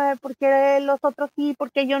qué los otros sí?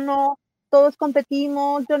 ¿Por qué yo no? Todos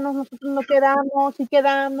competimos, nosotros no quedamos y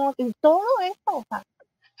quedamos, y todo esto. O sea,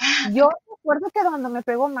 yo recuerdo que donde me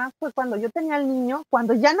pegó más fue cuando yo tenía al niño,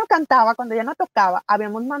 cuando ya no cantaba, cuando ya no tocaba,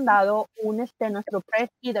 habíamos mandado nuestro press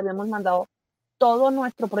kit, habíamos mandado todo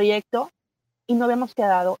nuestro proyecto y no habíamos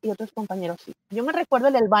quedado, y otros compañeros sí. Yo me recuerdo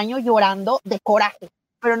en el baño llorando de coraje,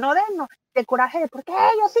 pero no, de coraje de por qué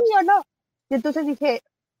yo sí o no. Y entonces dije,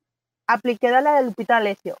 apliqué de la de Lupita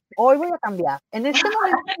D'Alessio. Hoy voy a cambiar. En este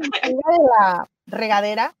momento de la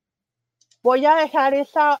regadera, voy a dejar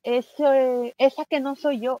esa que no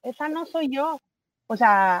soy yo. Esa no soy yo. O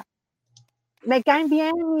sea, me caen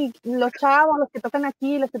bien los chavos, los que tocan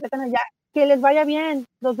aquí, los que tocan allá. Que les vaya bien.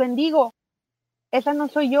 Los bendigo. Esa no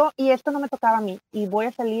soy yo y esto no me tocaba a mí. Y voy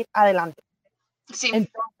a salir adelante. Sí.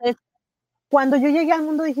 Entonces, cuando yo llegué al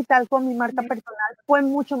mundo digital con mi marca personal, fue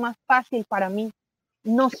mucho más fácil para mí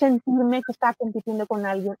no sentirme que estaba compitiendo con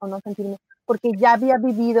alguien o no sentirme, porque ya había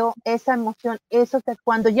vivido esa emoción, eso que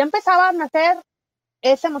cuando ya empezaba a nacer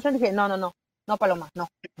esa emoción dije, no, Paloma, no,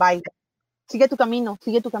 bye, sigue tu camino,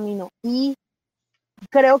 sigue tu camino. Y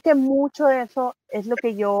creo que mucho de eso es lo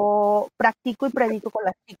que yo practico y predico con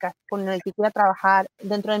las chicas, con el que quiera trabajar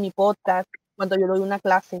dentro de mi podcast, cuando yo doy una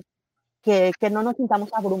clase, que no nos sintamos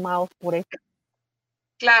abrumados por eso.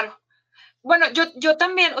 Claro. Bueno, yo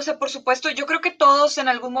también, o sea, por supuesto, yo creo que todos en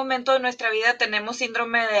algún momento de nuestra vida tenemos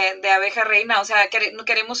síndrome de abeja reina, o sea, no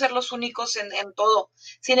queremos ser los únicos en todo.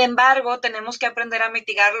 Sin embargo, tenemos que aprender a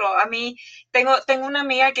mitigarlo. A mí tengo una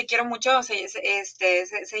amiga que quiero mucho, se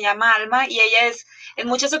llama Alma, y ella en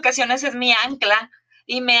muchas ocasiones es mi ancla,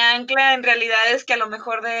 y me ancla en realidades que a lo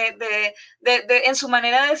mejor en su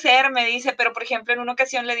manera de ser me dice, pero por ejemplo, en una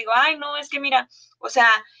ocasión le digo, ay, no, es que mira, o sea,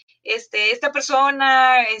 esta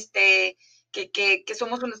persona,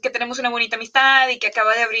 que tenemos una bonita amistad y que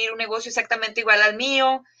acaba de abrir un negocio exactamente igual al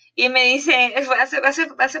mío. Y me dice,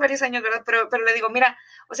 hace varios años, ¿verdad? Pero le digo, mira,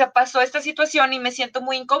 o sea, pasó esta situación y me siento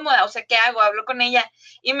muy incómoda, o sea, ¿qué hago? Hablo con ella.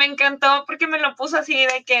 Y me encantó porque me lo puso así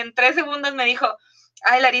de que en 3 segundos me dijo,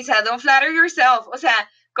 ay, Larisa, don't flatter yourself, o sea,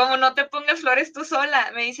 como no te pongas flores tú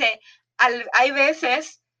sola. Me dice, hay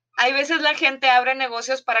veces la gente abre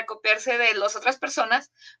negocios para copiarse de las otras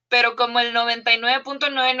personas, pero como el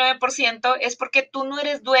 99.99% es porque tú no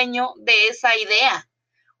eres dueño de esa idea.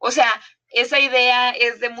 O sea, esa idea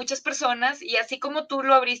es de muchas personas y así como tú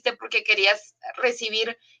lo abriste porque querías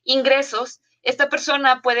recibir ingresos, esta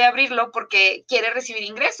persona puede abrirlo porque quiere recibir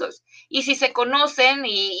ingresos. Y si se conocen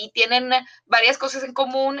y tienen varias cosas en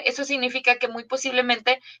común, eso significa que muy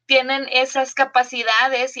posiblemente tienen esas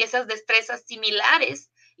capacidades y esas destrezas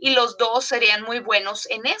similares y los dos serían muy buenos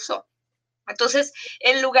en eso. Entonces,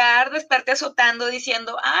 en lugar de estarte azotando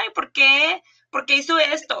diciendo, ay, ¿por qué? ¿Por qué hizo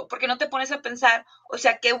esto? ¿Por qué no te pones a pensar, o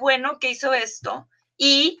sea, qué bueno que hizo esto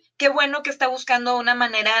y qué bueno que está buscando una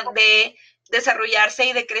manera de desarrollarse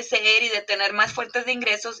y de crecer y de tener más fuentes de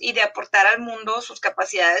ingresos y de aportar al mundo sus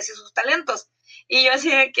capacidades y sus talentos? Y yo así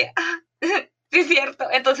de que, sí es cierto.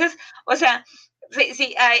 Entonces, o sea,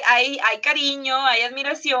 sí, hay cariño, hay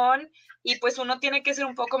admiración y pues uno tiene que ser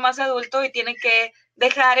un poco más adulto y tiene que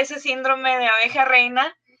dejar ese síndrome de abeja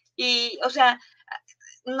reina y, o sea,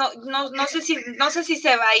 no sé si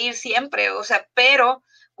se va a ir siempre, o sea, pero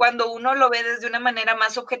cuando uno lo ve desde una manera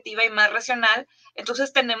más objetiva y más racional,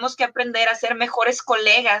 entonces tenemos que aprender a ser mejores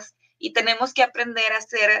colegas y tenemos que aprender a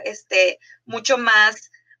ser mucho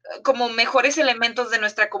más como mejores elementos de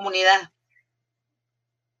nuestra comunidad.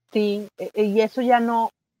 Sí, y eso ya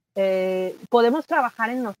no, podemos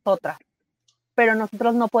trabajar en nosotras, pero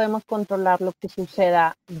nosotros no podemos controlar lo que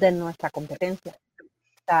suceda de nuestra competencia.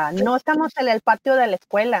 O sea, no estamos en el patio de la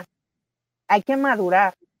escuela, hay que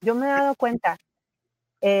madurar. Yo me he dado cuenta,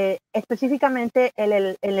 específicamente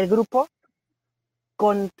en el grupo,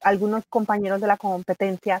 con algunos compañeros de la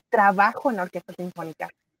competencia, trabajo en la orquesta sinfónica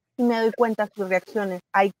y me doy cuenta de sus reacciones.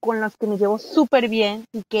 Hay con los que me llevo súper bien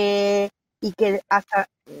y que hasta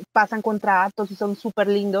pasan contratos y son súper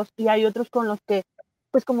lindos, y hay otros con los que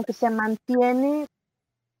pues como que se mantiene,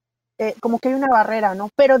 como que hay una barrera, ¿no?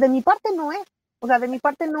 Pero de mi parte no es, o sea, de mi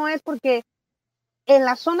parte no es, porque en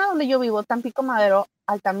la zona donde yo vivo, Tampico Madero,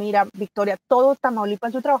 Altamira, Victoria, todo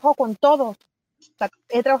Tamaulipas, yo he trabajado con todos. O sea,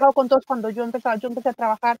 he trabajado con todos cuando yo empecé a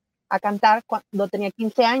trabajar, a cantar cuando tenía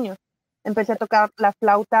 15 años. Empecé a tocar la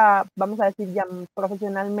flauta, vamos a decir ya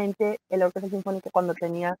profesionalmente, en la orquesta sinfónica cuando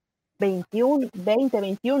tenía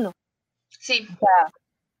 21. Sí. O sea,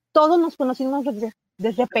 todos nos conocimos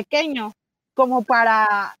desde pequeño, como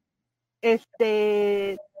para,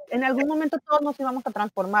 en algún momento todos nos íbamos a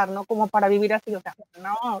transformar, ¿no? Como para vivir así, o sea,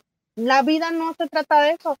 no, la vida no se trata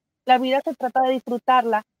de eso, la vida se trata de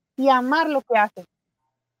disfrutarla y amar lo que haces.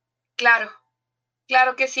 Claro,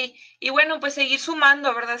 claro que sí. Y bueno, pues seguir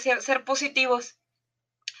sumando, ¿verdad? Ser positivos.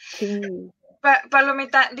 Sí.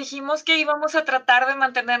 Palomita, dijimos que íbamos a tratar de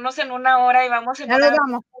mantenernos en 1 hora y vamos en Ya nos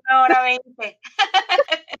vamos. 1 hora 20.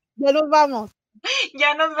 Ya nos vamos.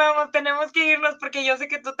 Ya nos vamos, tenemos que irnos porque yo sé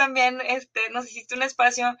que tú también nos hiciste un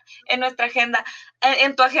espacio en nuestra agenda,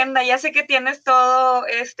 en tu agenda. Ya sé que tienes todo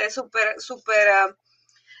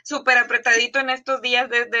súper apretadito en estos días.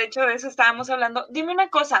 De hecho, de eso estábamos hablando. Dime una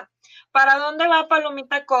cosa, ¿para dónde va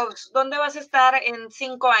Palomita Coves? ¿Dónde vas a estar en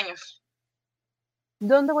 5 años?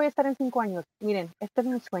 ¿Dónde voy a estar en 5 años? Miren, este es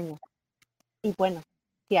mi sueño. Y bueno,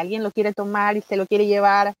 si alguien lo quiere tomar y se lo quiere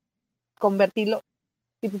llevar, convertirlo,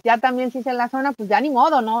 y pues ya también si es en la zona, pues ya ni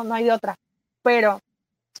modo, no hay de otra. Pero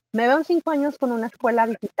me veo en 5 años con una escuela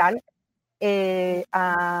digital,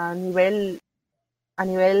 a nivel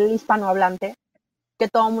hispanohablante, que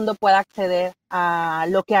todo el mundo pueda acceder a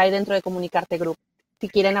lo que hay dentro de Comunicarte Group. Si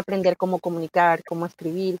quieren aprender cómo comunicar, cómo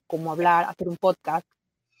escribir, cómo hablar, hacer un podcast,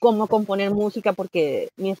 cómo componer música, porque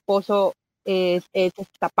mi esposo es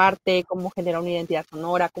esta parte, cómo generar una identidad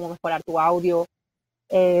sonora, cómo mejorar tu audio,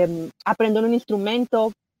 aprender un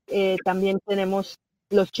instrumento. También tenemos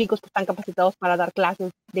los chicos que están capacitados para dar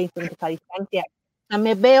clases de instrumentos a distancia. O sea,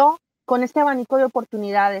 me veo con este abanico de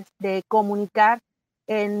oportunidades de comunicar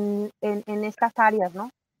en estas áreas, ¿no?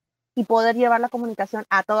 Y poder llevar la comunicación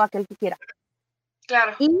a todo aquel que quiera.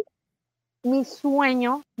 Claro. Y mi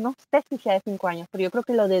sueño, no sé si sea de 5 años, pero yo creo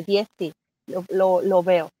que lo de 10 sí, lo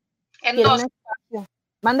veo. En Quiero 2. un espacio.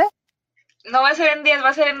 ¿Mande? No va a ser en 10, va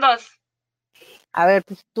a ser en 2. A ver,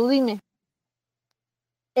 pues tú dime.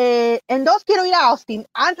 En 2 quiero ir a Austin.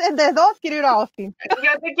 Antes de 2 quiero ir a Austin.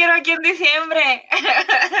 Yo te quiero aquí en diciembre.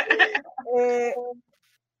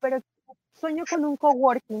 Pero sueño con un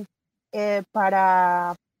coworking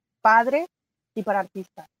para padres y para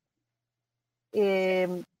artistas.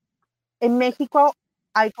 En México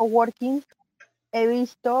hay coworkings, he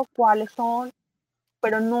visto cuáles son,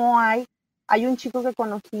 pero no hay. Hay un chico que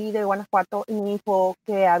conocí de Guanajuato y me dijo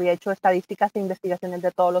que había hecho estadísticas e investigaciones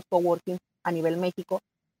de todos los coworkings a nivel México.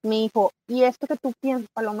 Me dijo, y esto que tú piensas,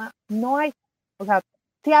 Paloma, no hay. O sea,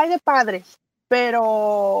 sí hay de padres,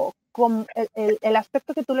 pero con el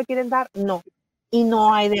aspecto que tú le quieres dar, no. Y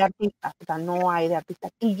no hay de artistas, o sea, no hay de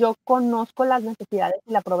artistas. Y yo conozco las necesidades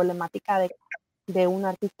y la problemática de un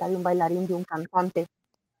artista, de un bailarín, de un cantante.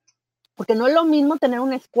 Porque no es lo mismo tener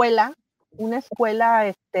una escuela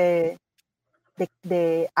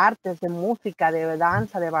de artes, de música, de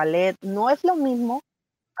danza, de ballet. No es lo mismo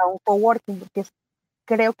a un coworking, porque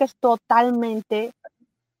creo que es totalmente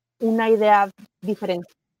una idea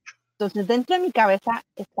diferente. Entonces, dentro de mi cabeza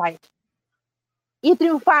está eso. Y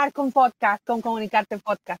triunfar con podcast, con Comunicarte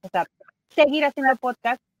Podcast, o sea, seguir haciendo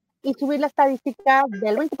podcast y subir la estadística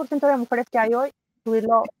del 20% de mujeres que hay hoy,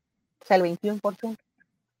 subirlo, o sea, el 21%.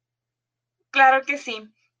 Claro que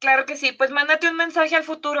sí, claro que sí. Pues mándate un mensaje al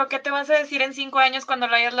futuro. ¿Qué te vas a decir en 5 años cuando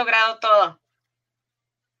lo hayas logrado todo?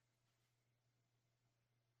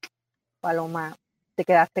 Paloma, te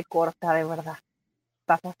quedaste corta, de verdad.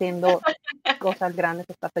 Estás haciendo cosas grandes,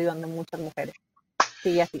 estás ayudando a muchas mujeres.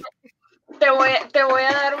 Sigue así. Te voy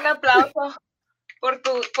a dar un aplauso por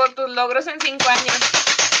tus logros en 5 años.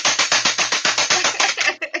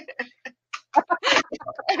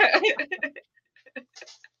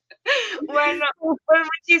 Bueno, pues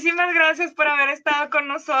muchísimas gracias por haber estado con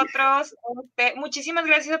nosotros. Muchísimas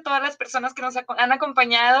gracias a todas las personas que nos han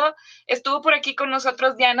acompañado. Estuvo por aquí con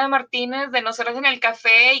nosotros Diana Martínez de Nosotras en el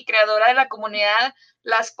Café y creadora de la comunidad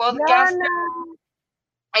Las Podcasts.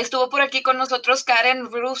 Estuvo por aquí con nosotros Karen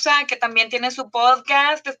Brusa, que también tiene su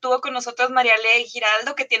podcast. Estuvo con nosotros María Ley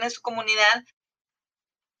Giraldo, que tiene su comunidad.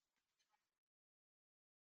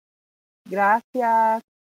 Gracias.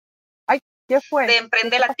 Ay, ¿qué fue? De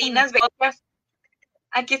Emprende Latinas.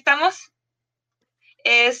 Aquí estamos.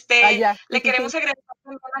 Ya. Le queremos agradecer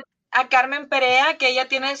a Carmen Perea, que ella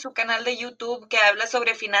tiene su canal de YouTube que habla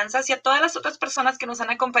sobre finanzas, y a todas las otras personas que nos han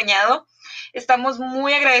acompañado. Estamos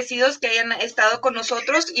muy agradecidos que hayan estado con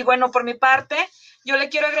nosotros. Y bueno, por mi parte, yo le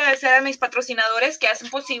quiero agradecer a mis patrocinadores que hacen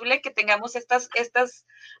posible que tengamos estas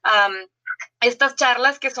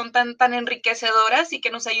charlas que son tan enriquecedoras y que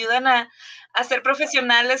nos ayudan a ser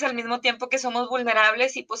profesionales al mismo tiempo que somos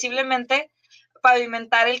vulnerables, y posiblemente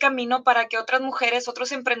pavimentar el camino para que otras mujeres,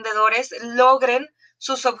 otros emprendedores logren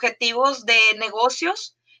sus objetivos de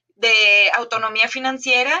negocios, de autonomía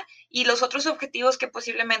financiera y los otros objetivos que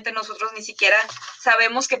posiblemente nosotros ni siquiera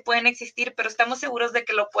sabemos que pueden existir, pero estamos seguros de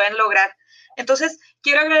que lo pueden lograr. Entonces,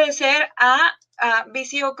 quiero agradecer a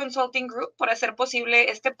BCO Consulting Group por hacer posible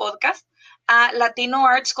este podcast, a Latino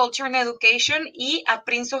Arts, Culture and Education y a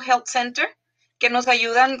Princeton Health Center, que nos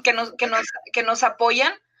ayudan, que nos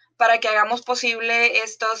apoyan para que hagamos posible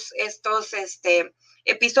estos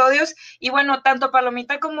episodios. Y bueno, tanto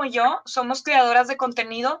Palomita como yo somos creadoras de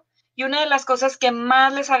contenido, y una de las cosas que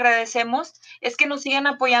más les agradecemos es que nos sigan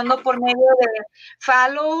apoyando por medio de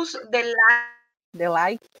follows, de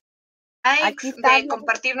likes, de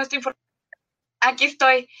compartir nuestra información. Aquí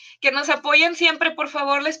estoy. Que nos apoyen siempre, por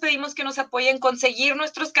favor, les pedimos que nos apoyen con seguir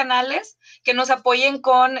nuestros canales, que nos apoyen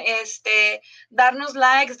con darnos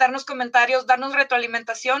likes, darnos comentarios, darnos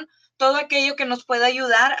retroalimentación, todo aquello que nos pueda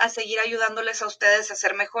ayudar a seguir ayudándoles a ustedes a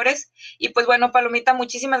ser mejores. Y pues bueno, Palomita,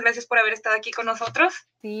 muchísimas gracias por haber estado aquí con nosotros.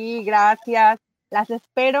 Sí, gracias. Las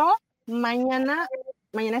espero mañana.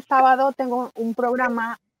 Mañana es sábado, tengo un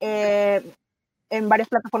programa en varias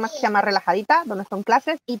plataformas que se llama Relajadita, donde son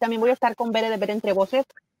clases, y también voy a estar con Bere de Ver Entre Voces,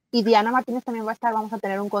 y Diana Martínez también va a estar. Vamos a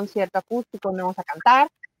tener un concierto acústico donde vamos a cantar,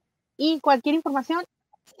 y cualquier información,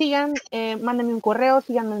 mándenme un correo,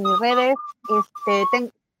 síganme en mis redes.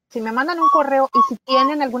 Si me mandan un correo y si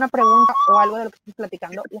tienen alguna pregunta o algo de lo que estoy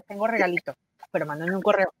platicando, les tengo regalito, pero mándenme un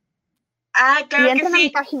correo. Claro, y entren que sí. A mi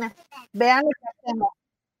página, vean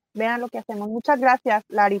lo que hacemos. Muchas gracias,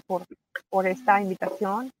 Lari, por esta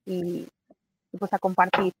invitación y pues a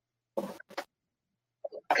compartir.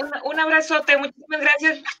 Un abrazote, muchísimas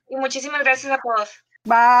gracias, y muchísimas gracias a todos.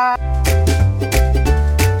 Bye.